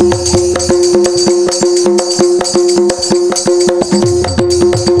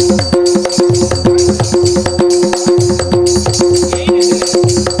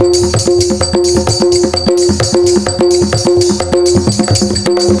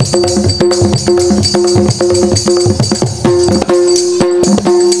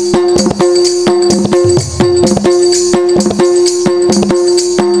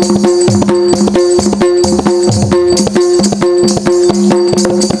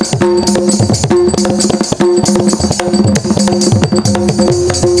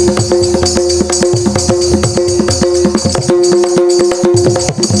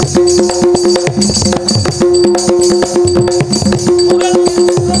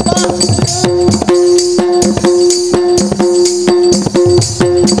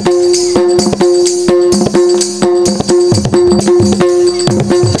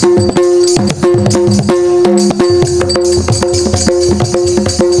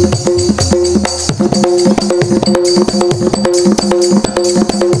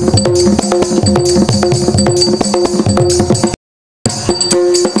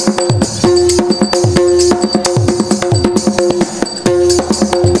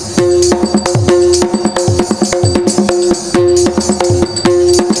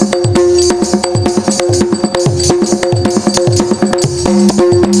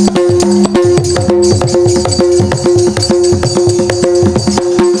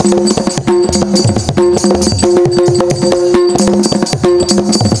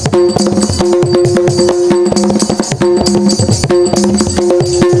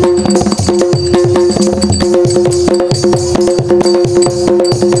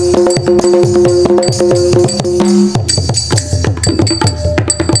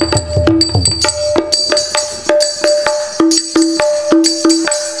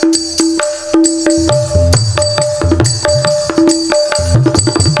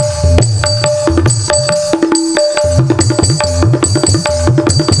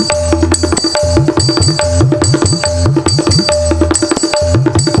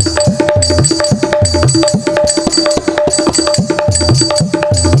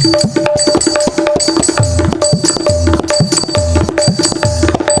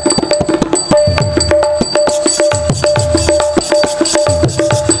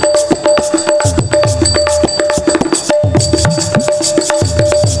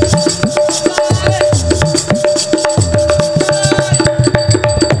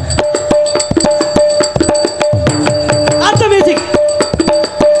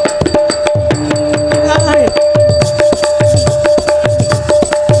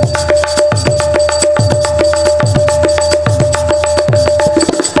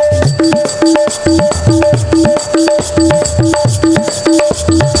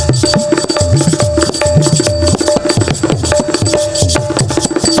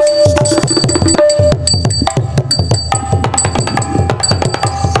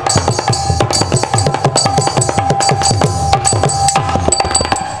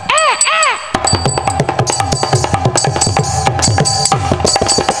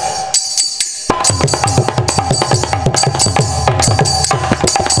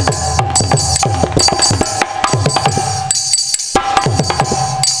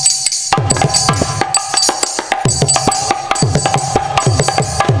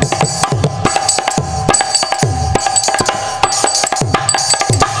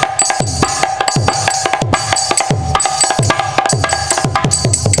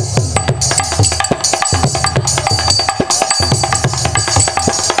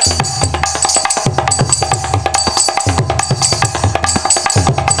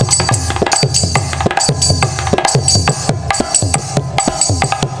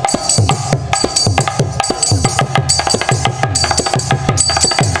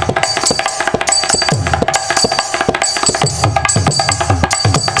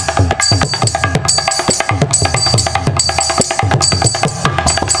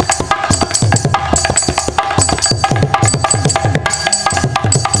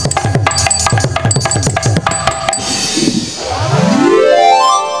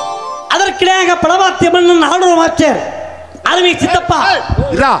 மாஸ்டர் அருமை சித்தப்பா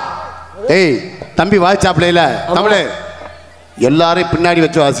இதா ஏய் தம்பி வாய்ச்சாப்ளையில தமிழே எல்லாரையும் பின்னாடி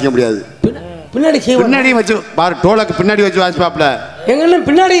வச்சு வாசிக்க முடியாது. பின்னாடி பின்னாடி வச்சு பாரு டோலக்கு பின்னாடி வச்சு வாசிப்பாப்ல. எங்க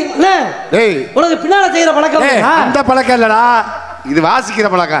பின்னாடி ஏய் உனக்கு பின்னால செய்யற பழக்கம் அந்த பழக்கம் இல்லடா, இது வாசிக்கிற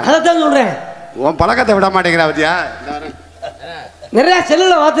பழக்கம். அதான் சொல்றேன். உன் பழக்கத்தை விட மாட்டேங்கிற பத்தியா? நிறைய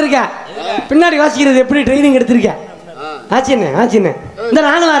செல்லுல பார்த்துருக்கேன் பின்னாடி வாசிக்கிறது எப்படி ட்ரைனிங் எடுத்திருக்கேன். ஆச்சுன்னு இந்த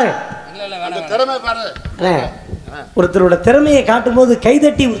நானும் வரேன். ஒருத்தரோட திறமையை காட்டும் போது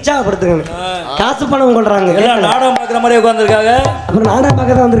கைதட்டி உற்சாகப்படுத்துங்க. காசு பணம் கொள்றாங்க. நாடகம் பார்க்குற மாதிரி உட்காந்துருக்காங்க. அப்புறம் நாடகம்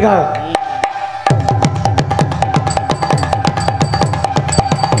பார்க்க தான் வந்திருக்காங்க.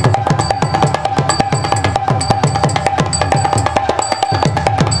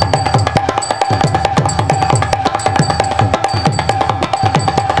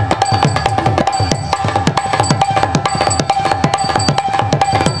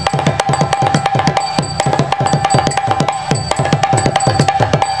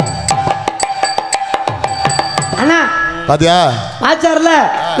 பாத்தியா ஆச்சார்ல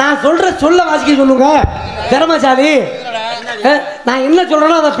நான் சொல்ல வாசிக்க சொல்லுங்க. திறமைசாலி நான் என்ன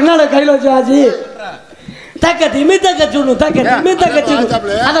சொல்றேனோ அதை பின்னால கையில வச்சு வாசி. தக்க திமி தக்க சொல்லு தக்க திமி தக்க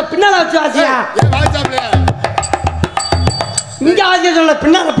சொல்லு அதை பின்னால வச்சு வாசியா. இங்க வாசிக்க சொல்ல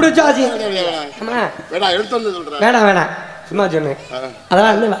பின்னால எப்படி வச்சு வாசி. வேணாம் சும்மா சொன்னேன்.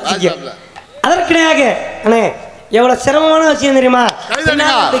 அதெல்லாம் என்ன வாசிக்க அதற்கிடையாக அண்ணே எவ்வளவு சிரமமான விஷயம் தெரியுமா?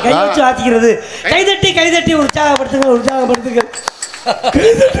 கை வச்சு வாசிக்கிறது. கைதட்டி உற்சாகப்படுத்துங்க.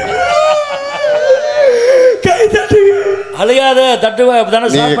 அழியாத தட்டு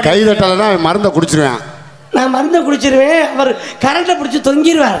கை தட்டலன்னா மருந்தை குடிச்சிருவேன். நான் மருந்தை குடிச்சிருவேன், அவர் கரண்ட்டை பிடிச்சி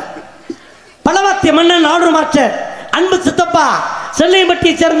தொங்கிடுவார். பலவாத்திய மன்னன் ஆளுநர் மாஸ்டர் அன்பு சித்தப்பா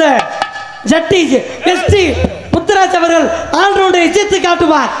செல்லையம்பட்டியை சேர்ந்த ஜட்டி எஸ்டி முத்துராஜ் அவர்கள் ஆல்ரவுண்டை இசைத்து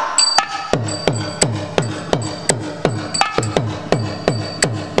காட்டுவார்.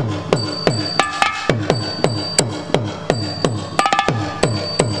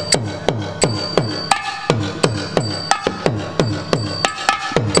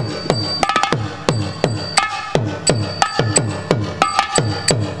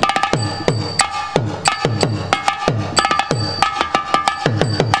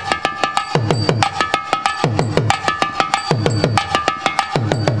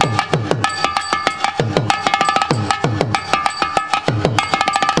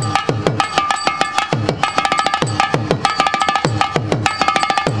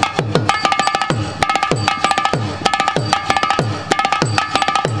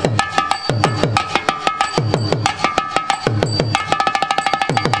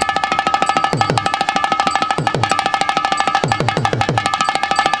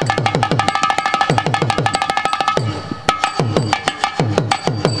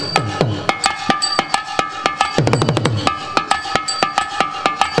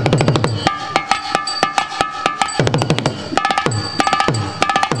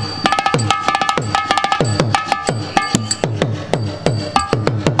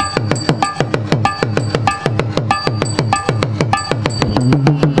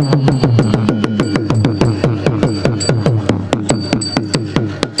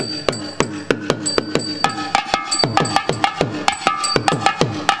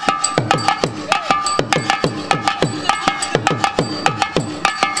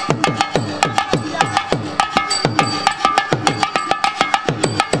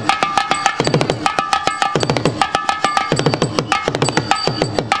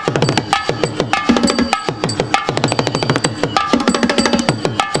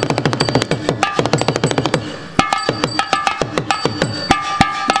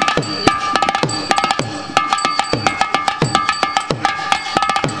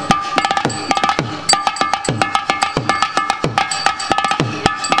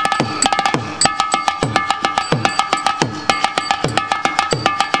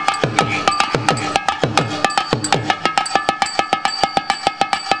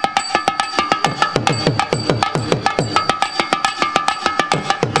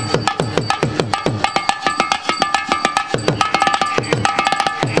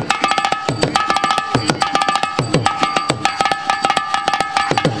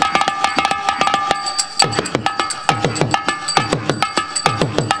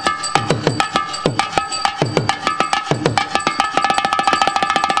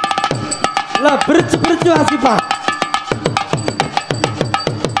 பிரிச்சு பிரிச்சு வாசிப்பான்.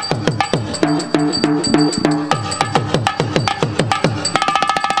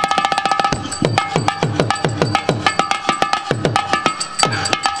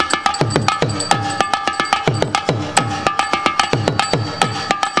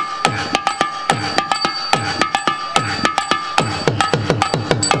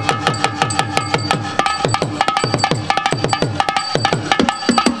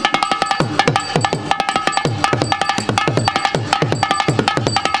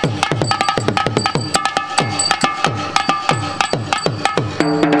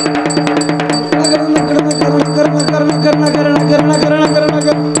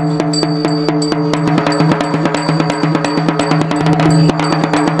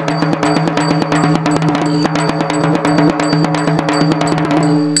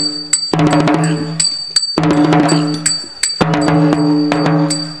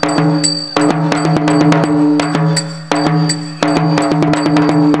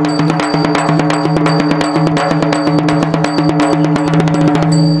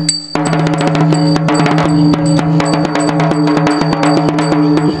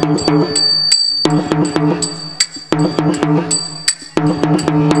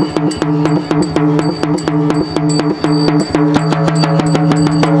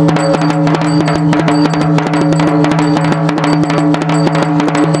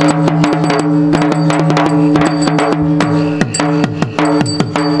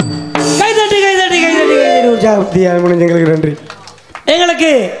 நன்றி.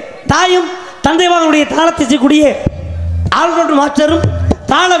 எங்களுக்கு தாயும் தந்தைவானுடைய தாளத்தை செய்யக்கூடிய ஆல்ரவுண்டர் மாஸ்டரும்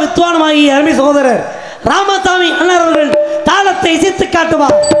தாள வித்வானுமாகிய அருமை சகோதரர் ராமசாமி அண்ணர் அவர்கள் தாளத்தை இசைத்து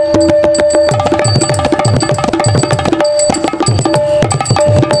காட்டுவார்.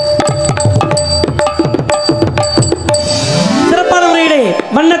 சிறப்பான முறையிலே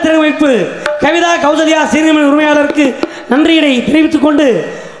வண்ண திறமைப்பு கவிதா கௌசல்யா சீர்மன் உரிமையாளருக்கு நன்றியினை தெரிவித்துக் கொண்டு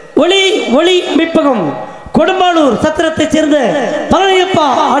ஒளி ஒளி அமைப்பகம் கொடும்பாளூர் சத்திரத்தைச் சேர்ந்த பழனியப்பா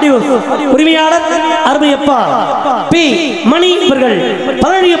ஆடியோ உரிமையாளர் அருமையப்பா பி மணி இவர்கள்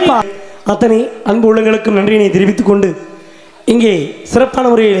பழனியப்பா அத்தனை அன்பு உள்ளங்களுக்கும் நன்றியினை தெரிவித்துக் கொண்டு இங்கே சிறப்பான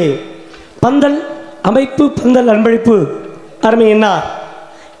முறையிலே பந்தல் அமைப்பு பந்தல் அன்பளிப்பு அருமை என்னார்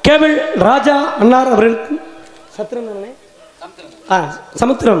கேபிள் ராஜா அன்னார் அவர்களுக்கு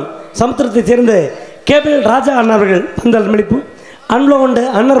சமுத்திரத்தை சேர்ந்த கேபிள் ராஜா அண்ணாவர்கள் பந்தல் அன்பளிப்பு அன்பு கொண்ட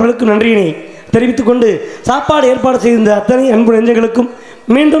அண்ணர்களுக்கு நன்றியினை தெரிவித்துக் கொண்டு சாப்பாடு ஏற்பாடு செய்திருந்த அத்தனை அன்பு நெஞ்சங்களுக்கும்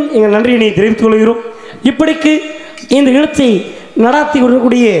மீண்டும் எங்கள் நன்றியினை தெரிவித்துக் கொள்கிறோம். இப்படிக்கு இந்த நிகழ்ச்சி நடாத்தி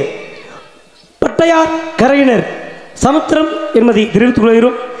கொள்ளக்கூடிய பட்டையார் கரையினர் சமுத்திரம் என்பதை தெரிவித்துக்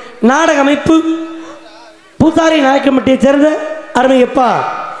கொள்கிறோம். நாடக அமைப்பு பூசாரி நாயக்கம்பட்டியைச் சேர்ந்த அருமையப்பா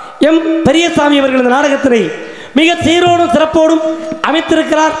எம் பெரியசாமி அவர்கள் இந்த நாடகத்தினை மிக சீரோடும் சிறப்போடும்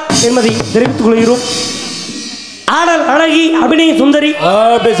அமைத்திருக்கிறார் என்பதை தெரிவித்துக் கொள்கிறோம். ஆடல் அழகி அபிநய சுந்தரி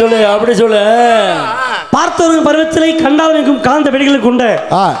அப்படி சொல்லு பார்த்தொரு பருவத்திலே கண்டாலும் காந்த வெடிகளை கொண்ட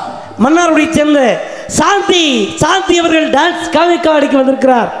மன்னாருடைய சேர்ந்த சாந்தி அவர்கள் டான்ஸ் காமிக்கா அடிக்க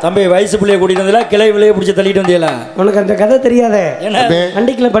வந்திருக்கிறார். தம்பி வயசு பிள்ளைய கூட்டிட்டு வந்தல கிளை விலையை பிடிச்சி தள்ளிட்டு வந்தியல. உனக்கு அந்த கதை தெரியாத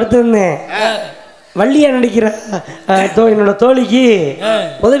வண்டிக்குள்ள படுத்திருந்தேன். வள்ளியா நடிக்கிற என்னோட தோழிக்கு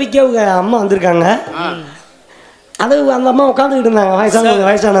உதவிக்கு அவங்க அம்மா வந்திருக்காங்க. அது அந்த அம்மா உட்காந்துக்கிட்டு இருந்தாங்க.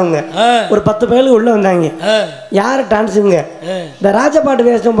 வயசானவங்க ஒரு 10 பேருக்கு உள்ள வந்தாங்க. யாரு டான்ஸுங்க இந்த ராஜபாட்டு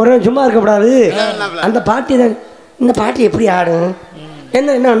வேஷம் போறேன் சும்மா இருக்கக்கூடாது. அந்த பாட்டி தான் இந்த பாட்டி எப்படி ஆடும்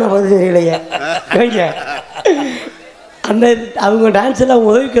என்ன பதில் தெரியலையே. அந்த அவங்க டான்ஸ்ல அவங்க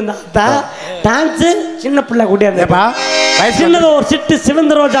உதவிக்கு வந்தா டான்ஸ் சின்ன பிள்ளை கூட்டியா சின்னதோ ஒரு சிட்டு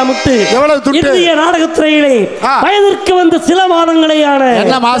சிவந்த ரோஜா முட்டு இந்திய நாடகத்துறையிலே வயதிற்கு வந்து சில மாதங்களேயான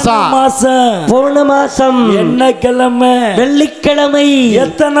போன மாசம் என்ன கிழமை வெள்ளிக்கிழமை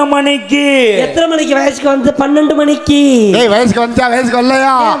எத்தனை மணிக்கு வயசுக்கு வந்து 12 மணிக்கு வயசுக்கு வந்துச்சா வயசுக்கு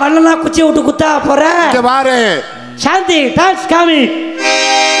வரலையா வரலனா குச்சி விட்டு குத்தா போறேன் பாரு. சாந்தி டான்ஸ் காமி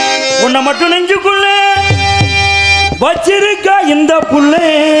உன்னை மட்டும் நெஞ்சுக்குள்ள வச்சிருக்கா இந்த புள்ளே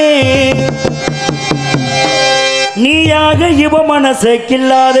நீயாக இவ மனசை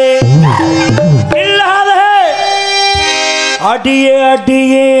கில்லாதே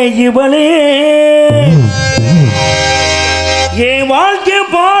அடியே இவளே என் வாழ்க்கை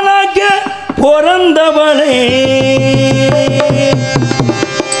பாலாக்க பிறந்தவளே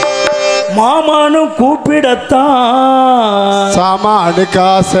மாமானு கூப்பிடத்தான் சாமானு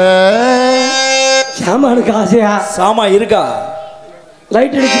காசையா சாமா இருக்கா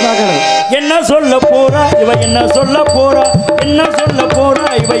லைட் அடிச்சு பார்க்கணும். என்ன சொல்ல போறா இவ என்ன சொல்ல போறா என்ன சொல்ல போறா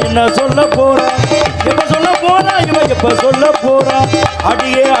இவ என்ன சொல்ல போறா எப்ப சொல்ல போறா இவ எப்ப சொல்ல போறா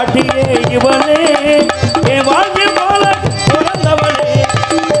அடியே இவளே என் வாழ்க்கை போல பிறந்தவளே.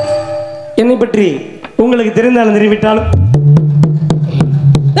 என்னை பற்றி உங்களுக்கு தெரிந்தாலும் தெரிவித்தாலும்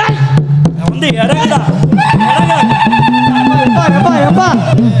வந்து இறங்கடா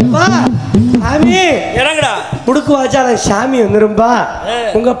இறங்கடா முடுக்கு வாச்சால சாமி வந்துரும்பா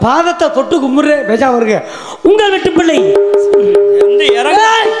உங்க பாதத்தை தொட்டு கும்பிடுற பேசாம இருக்கு உங்க வீட்டு பிள்ளை வந்து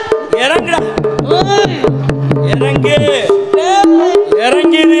இறங்குடா இறங்கிது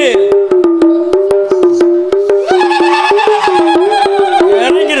இறங்கிடு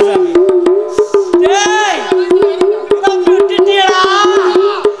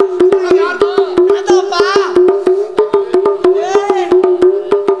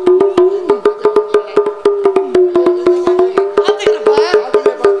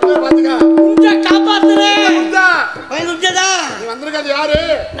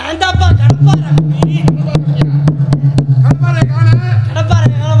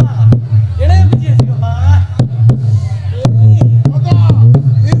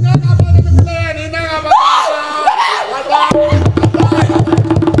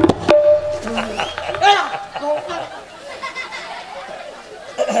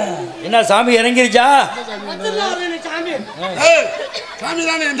என்ன சாமி இறங்கிருச்சா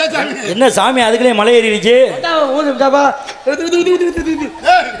என்ன சாமி அதுக்குள்ளே மலை ஏறிடுச்சு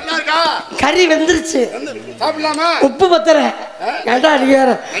கறி வெந்துருச்சு உப்பு பத்தல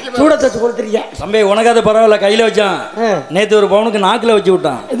சூடத்தை கொடுத்துருக்கேன் தம்பி உனக்கு அது பரவாயில்ல கையில வச்சான் நேத்து ஒரு பவுனுக்கு நாக்குல வச்சு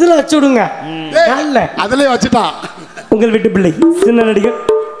விட்டான் இதுல வச்சு விடுங்க அதுலயே வச்சுட்டான் உங்கள் வீட்டு பிள்ளை சின்ன நடிகர்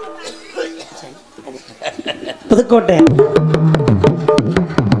புதுக்கோட்டை.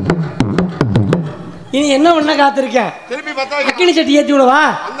 இனி என்ன பண்ண காத்திருக்கேன் அக்கினி சட்டி ஏற்றி விடவா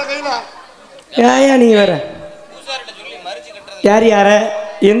ஏயா நீங்க வேற யார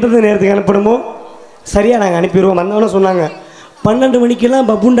எந்தெந்த நேரத்துக்கு அனுப்பணுமோ சரியா நாங்கள் அனுப்பிடுவோம். வந்தவொன்னே சொன்னாங்க 12 மணிக்கெல்லாம்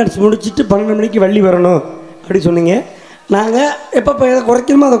பப்புன் டான்ஸ் முடிச்சுட்டு 12 மணிக்கு வள்ளி வரணும் அப்படி சொன்னீங்க. நாங்கள் எப்போ எதை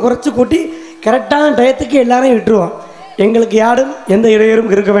குறைக்கணுமோ அதை குறைச்சி கூட்டி கரெக்டான டயத்துக்கு எல்லாரையும் விட்டுருவோம். எங்களுக்கு யாரும் எந்த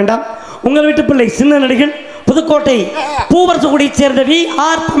இடையூறும் இருக்க வேண்டாம். உங்கள் வீட்டு பிள்ளை சின்ன நடிகன் புதுக்கோட்டை பூவரசகுடியைச் சேர்ந்த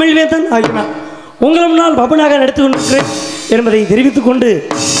வி.ஆர். தமிழ்வேந்தன் ஆகினார் உங்கள் முன்னால் பபுனாக நடத்தி கொண்டிருக்கிறேன் என்பதை தெரிவித்துக் கொண்டு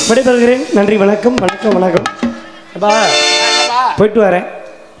விடைபெறுகிறேன். நன்றி, வணக்கம் வணக்கம் வணக்கம். அப்பா போயிட்டு வரேன்.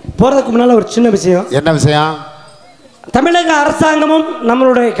 போகிறதுக்கு முன்னால் ஒரு சின்ன விஷயம். என்ன விஷயம்? தமிழக அரசாங்கமும்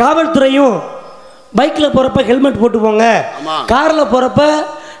நம்மளுடைய காவல்துறையும் பைக்கில் போகிறப்ப ஹெல்மெட் போட்டு போங்க, காரில் போகிறப்ப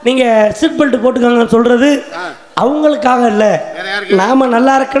நீங்கள் சீட் பெல்ட் போட்டுக்கோங்கன்னு சொல்கிறது அவங்களுக்காக இல்லை, நாம்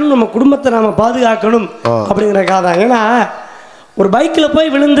நல்லா இருக்கணும், நம்ம குடும்பத்தை நாம் பாதுகாக்கணும் அப்படிங்கிறக்காக தான். ஏன்னா ஒரு பைக்கில்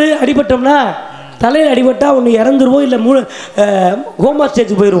போய் விழுந்து அடிபட்டோம்னா தலையில் அடிபட்டா ஒன்று இறந்துருவோம், இல்லை ஹோமா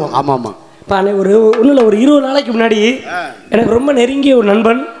ஸ்டேஜுக்கு போயிடுவோம். ஆமாம் ஆமாம். இப்போ ஒன்றும் இல்லை, ஒரு 20 நாளைக்கு முன்னாடி எனக்கு ரொம்ப நெருங்கிய ஒரு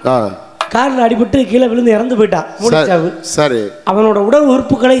நண்பன் காரில் அடிபட்டு கீழே விழுந்து இறந்து போயிட்டான். மூளைச்சாவு. சரி. அவனோட உடல்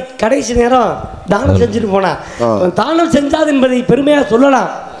உறுப்புகளை கடைசி நேரம் தானம் செஞ்சுட்டு போனான். தானம் செஞ்சாது என்பதை பெருமையாக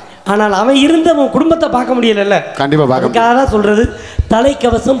சொல்லலாம், ஆனால் அவன் இருந்த அவன் குடும்பத்தை பார்க்க முடியல. கண்டிப்பாக அதுக்காக தான் சொல்றது,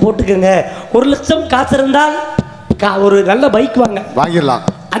 தலைக்கவசம் போட்டுக்கோங்க. 1 லட்சம் காசு இருந்தால் ஒரு நல்ல பைக் வாங்கிடலாம்.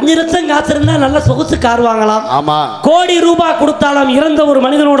 5 லட்சம் காசு இருந்தா நல்ல சொகுசு கார் வாங்கலாம். ஆமா. கோடி ரூபாய் கொடுத்தாலும் இறந்த ஒரு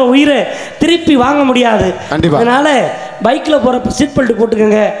மனிதனோட உயிரை திருப்பி வாங்க முடியாது. அதனால பைக்ல போறப்ப சீட் பெல்ட்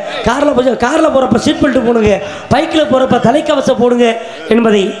போட்டுக்கோங்க, கார்ல போறப்ப சீட் பெல்ட் போடுங்க, பைக்ல போறப்ப தலைக்கவசம் போடுங்க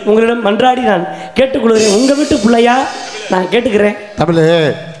என்பதை உங்களிடம் மன்றாடி நான் கேட்டுக்கொள்கிறேன். உங்க வீட்டு பிள்ளையா நான் கேட்டுக்கிறேன்.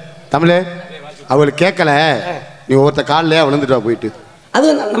 தமிழே அவளுக்கு கேட்கல, நீ ஒருத்த காலில் விழுந்துட்டா போயிட்டு. அது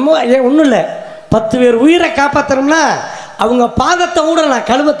நம்ம ஒன்றும் இல்லை, 10 பேர் உயிரை காப்பாற்றணும்னா அவங்க பாதத்தை கூட நான்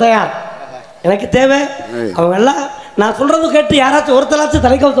கழுவ தயார். எனக்கு தேவை அவங்க எல்லாம் நான் சொல்றது கேட்டு யாராச்சும் ஒருத்தராச்சும்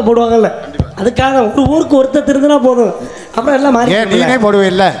தலைக்கவசம் போடுவாங்கல்ல, அதுக்காக ஒரு ஊருக்கு ஒருத்தர் திருந்தினா போதும், அப்புறம் எல்லாம் மாறி போடுவே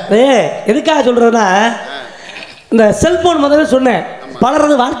இல்லை. எதுக்காக சொல்றதுன்னா, இந்த செல்போன் முதல்ல சொன்னேன்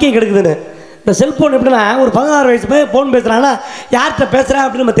பலரது வாழ்க்கையை கெடுக்குதுன்னு. இந்த செல்போன் எப்படின்னா, ஒரு 16 வயசு போய் போன் பேசுறான்னா யார்கிட்ட பேசுறா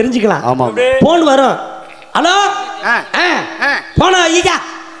அப்படின்னு நம்ம தெரிஞ்சுக்கலாம். போன் வரும், ஹலோ போனா ஐயா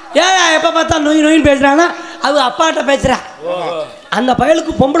எப்ப பார்த்தா நோய் நோயின்னு பேசுறான்னா அது அப்பாட்ட பேசுறா. அந்த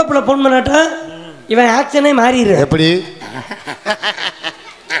பயலுக்கு பொம்பளை பிள்ளை போன் பண்ணட்டும், இவன் ஆக்ஷனே மாறிடு. எப்படி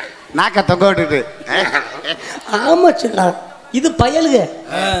நாக்க தொங்க விட்டுட்டு. ஆமா சொல்லலாம், இது பயலுக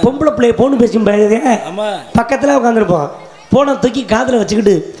பொம்பளை பிள்ளைய போன் பேசும் பயலுக பக்கத்துல உட்காந்துருப்போம், போனை தூக்கி காதுல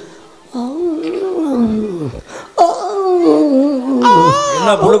வச்சுக்கிட்டு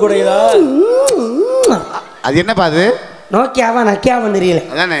என்ன புழு குடையுதா, அது என்னப்பா அது நோக்கியாவா நக்கியாவான்னு தெரியல,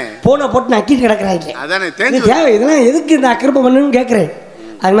 போனை போட்டு நக்கிட்டு கிடக்குறாங்க. இதெல்லாம் எதுக்கு இந்த அக்கிரமம் பண்ணுன்னு கேட்குறேன்.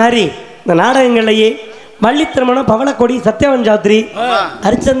 அது மாதிரி இந்த நாடகங்கள்லையே வள்ளி திருமணம், பவளக்கொடி, சத்யவன் சாத்திரி,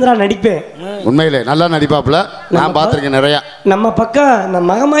 ஹரிச்சந்திரா நடிப்பேன். உண்மையிலே நல்லா நடிப்பாப்புல, நான் பார்த்துருக்கேன் நிறையா. நம்ம பக்கம் இந்த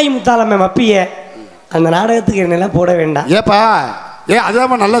மகமாயி முத்தாலம்மை மப்பிய அந்த நாடகத்துக்கு என்னெல்லாம் போட வேண்டாம். ஏப்பா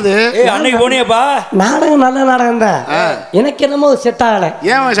அதுதான் நல்லது. அன்னைக்கு போனியப்பா நாடகம் நல்ல நாடகம் தான், எனக்கு என்னமோ செட் ஆகல.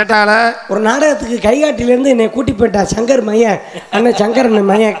 ஏன் செட் ஆகல? ஒரு நாடகத்துக்கு கைகாட்டில இருந்து என்னை கூட்டி போயிட்டா சங்கர் மையன், அண்ணன் சங்கர்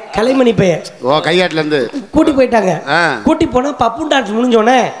மையன் கலைமணி பையன். கைகாட்டில இருந்து கூட்டி போயிட்டாங்க. கூட்டி போனா பப்பு டான்ஸ்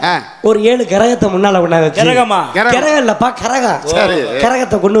முடிஞ்சோடனே ஒரு 7 கரகத்தை முன்னால கொண்டாந்து கரகம் இல்லப்பா கரகம்,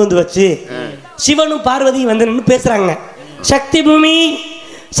 கரகத்தை கொண்டு வந்து வச்சு சிவனும் பார்வதியும் வந்து நின்று பேசுறாங்க. சக்தி பூமி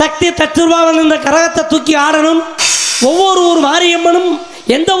சக்தி தச்சுருவா வந்து இந்த கரகத்தை தூக்கி ஆடணும், ஒவ்வொரு மாரியம்மனும்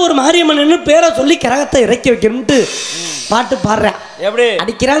எந்த ஒரு மாரியம்மன் பேரை சொல்லி கரகத்தை இறக்கி வைக்கணும்ட்டு பாட்டு பாடுறேன். எப்படி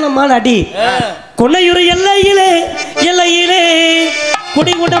அடிக்கிறான் நம்மால் அடி. கொன்னையுறு எல்லையிலே எல்லையிலே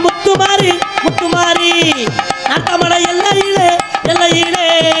குடிகுண்ட முத்துமாரி முத்துமாரி, நாட்டமலை எல்லையிலே எல்லையிலே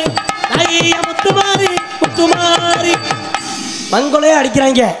முத்துமாரி முத்துமாரி, மங்கோலையே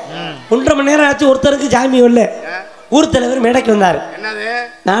அடிக்கிறாங்க. 1.5 மணி நேரம் ஆச்சு, ஒருத்தருக்கு ஜாமி வரல. ஊர் தலைவர் மேடைக்கு வந்தார்.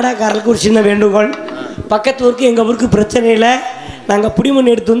 நாடகக்காரர்களுக்கு ஒரு சின்ன வேண்டுகோள், பக்கத்து ஊருக்கு எங்கள் ஊருக்கு பிரச்சனை இல்லை, நாங்கள் புடிமண்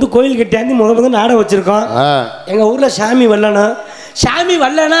எடுத்து வந்து கோயில் கட்டியாந்து முதல் நாடகம் வச்சுருக்கோம். எங்கள் ஊரில் சாமி வரலணும், சாமி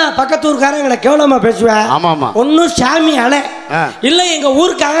வரலன்னா பக்கத்து ஊருக்காரன் எங்களை கேவலமா பேசுவேன். ஒன்னும் சாமி அலை இல்லை, எங்கள்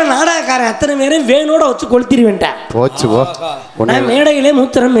ஊருக்காக நாடகக்காரன் அத்தனை பேரும் வேணோட வச்சு கொளுத்திடுவேன். நான் மேடையிலே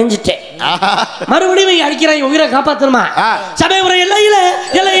மூத்திரம் மேஞ்சிட்டேன், மறுபடியும் அடிக்கிறாங்க உயிரை காப்பாற்றணுமா. சபைமுறை எல்லையில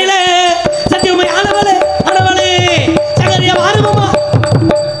எல்லையில சத்தியமை ஆனவளே ஆனவளே சகரியா ஆரம்பமா.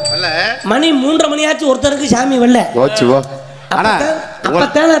 மணி 3:30 மணியாச்சு, ஒருத்தருக்கு சாமி வரல.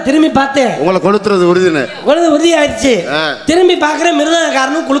 அப்பத்தான் நான் திரும்பி பார்த்தேன், உங்களை கொளுத்துறது உறுதி ஆயிடுச்சு. திரும்பி பார்க்குறேன்,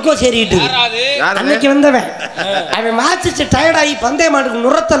 மிருதகாரனும் குளுக்கோஸ் ஏறிட்டு அன்னைக்கு வந்தவன் அவன் வாசிச்சு டயர்டாகி பந்தய மாட்டுக்கு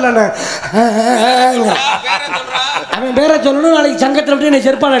நுரத்தல்ல. அவன் பேரை சொல்லணும், நாளைக்கு சங்கத்தில் விட்டு என்னை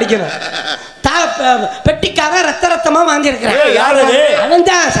செருப்பால் அடிக்கணும். பெட்டிக்காக ரத்தமா வாங்கியிருக்கிறேன். அவன்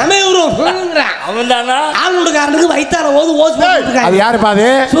தான் சமயபுரம் ஆளுக்காரனுக்கு வைத்தால ஓது ஓசு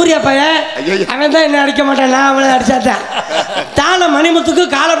சூர்யா பையன். அவன் தான் என்ன அடிக்க மாட்டான், நான் அவனை அடிச்சாட்டேன். தாள மணிமுத்துக்கு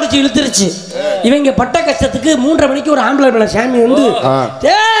காலை பிடிச்சி இழுத்துருச்சு. இவங்க பட்ட கஷ்டத்துக்கு 3:30 மணிக்கு ஒரு ஆம்பளை மேல சாமி வந்து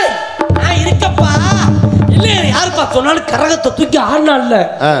இருக்கப்பா இல்ல யாருப்பா சொன்னாலும் கரகத்தை தூக்கி ஆடினால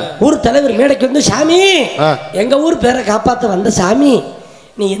ஊர் தலைவர் மேடைக்கு வந்து சாமி எங்க ஊர் பேரை காப்பாத்த வந்த சாமி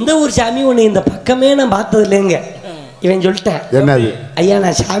நீ எந்த ஊர் சாமி உன்னை இந்த பக்கமே நான் பார்த்தது இல்லைங்க. இவன் சொல்லிட்டேன் என்னது ஐயா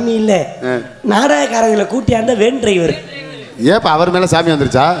நான் சாமி இல்ல நாடகக்காரங்களை கூட்டியாந்த வேன் டிரைவர். ஏப்பா அவர் மேல சாமி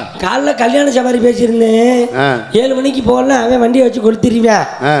வந்துருச்சா? காலைல கல்யாண சவாரி பேசியிருந்தேன் 7 மணிக்கு போகல அவன் வண்டியை வச்சு கொளுத்திருவியா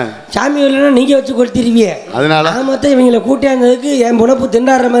சாமி இல்லைன்னா நீங்க வச்சு கொளுத்திருவிய அதனால மொத்தம் இவங்களை கூட்டியாந்ததுக்கு என் புனப்பு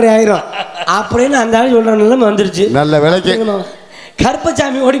திண்டாடுற மாதிரி ஆயிரும் அப்படின்னு அந்த ஆள் சொல்ற நிலைமை வந்துருச்சு. நல்ல விலைக்கு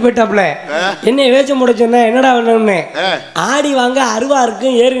கருப்பசாமி ஓடி போயிட்டாப்ல என்ன வேச்சம் முட சொன்ன என்னடா வேணும்னு ஆடி வாங்க அருவா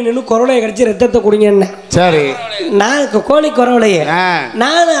இருக்கும் ஏறி நின்று குரவலையை கடிச்சு ரத்தத்தை குடிங்க என்ன சரி நான் கோழி குரவலையே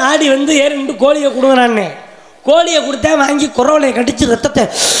நானும் ஆடி வந்து ஏறி நின்று கோழியை கொடுங்கறான்னு கோழியை கொடுத்தா வாங்கி குரவலையை கடிச்சு ரத்தத்தை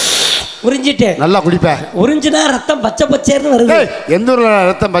உறிஞ்சிட்டேன். நல்லா குடிப்பேன். உறிஞ்சுனா ரத்தம் பச்சை பச்சைன்னு வருது. எந்த ஊர்ல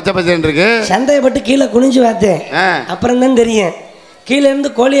ரத்தம் பச்சை பச்சைன்னு இருக்கு? சந்தையப்பட்டு கீழே குனிஞ்சு பார்த்தேன். அப்புறம் தான் தெரியும் கீழே இருந்து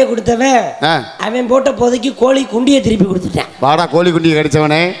கோழியை கொடுத்தவன் அவன் போட்ட போதைக்கு கோழி குண்டியை திருப்பி கொடுத்துட்டேன். வாடா கோழி குண்டியை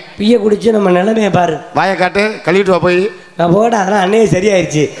கடிச்சவனே பிய குடிச்சு நம்ம நிலைமையை பாரு. வாயை காட்டு கழுவிட்டு வா போய். நான் போட அதெல்லாம் அன்னையே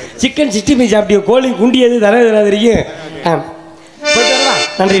சரியாயிருச்சு. சிக்கன் 65 சாப்பிட்டியோ கோழி குண்டி எது தெரியும்.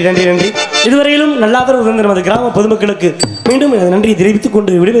 நன்றி நன்றி நன்றி. இதுவரையிலும் நல்லாதரவு இருந்த நமது கிராம பொதுமக்களுக்கு மீண்டும் எனது நன்றியை தெரிவித்துக்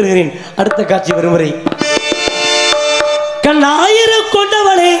கொண்டு விடைபெறுகிறேன். அடுத்த காட்சி வரும் வரை கண்ணாயிரம்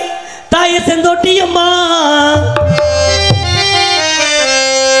கொண்டவளே தாய செந்தோட்டியம்மா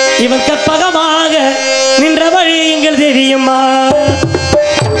இவன் கற்பகமாக நின்றவள் எங்கள் தேவியம்மா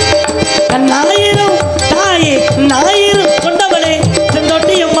கண்ணாயிரம் தாயே ஞாயிரம் கொண்டவளே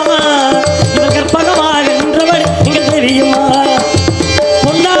செந்தோட்டியம்மா இவன் கற்பகமாக நின்றவள் எங்கள் தேவியம்மா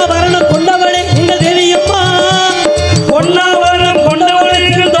பொன்னாபரணம் கொண்டவளே எங்கள் தேவியம்மா பொன்னாபரணம் கொண்டவளே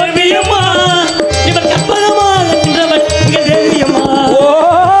எங்கள் தேவியம்மா இவன் கற்பகமாக நின்றவள் எங்கள் தேவியம்மா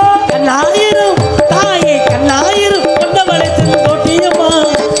கண்ணாயிரம் தாயே கண்ணாயிரம் கொண்டவளே செந்தோட்டியம்மா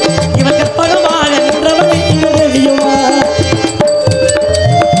இவன் கற்பகமாக நின்றவள் எங்கள் தேவியம்மா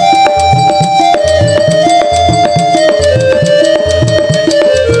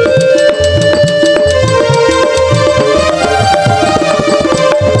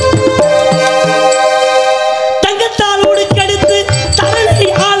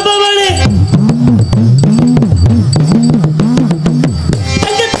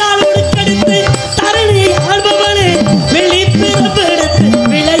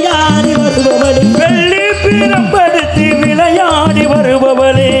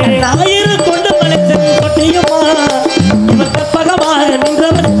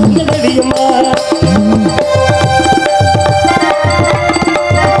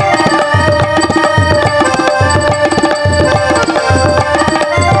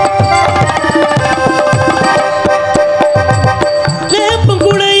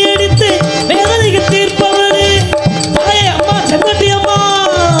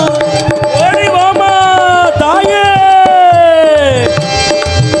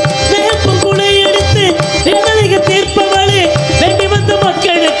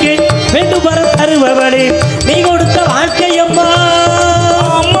வேண்டும் வர தருபவளே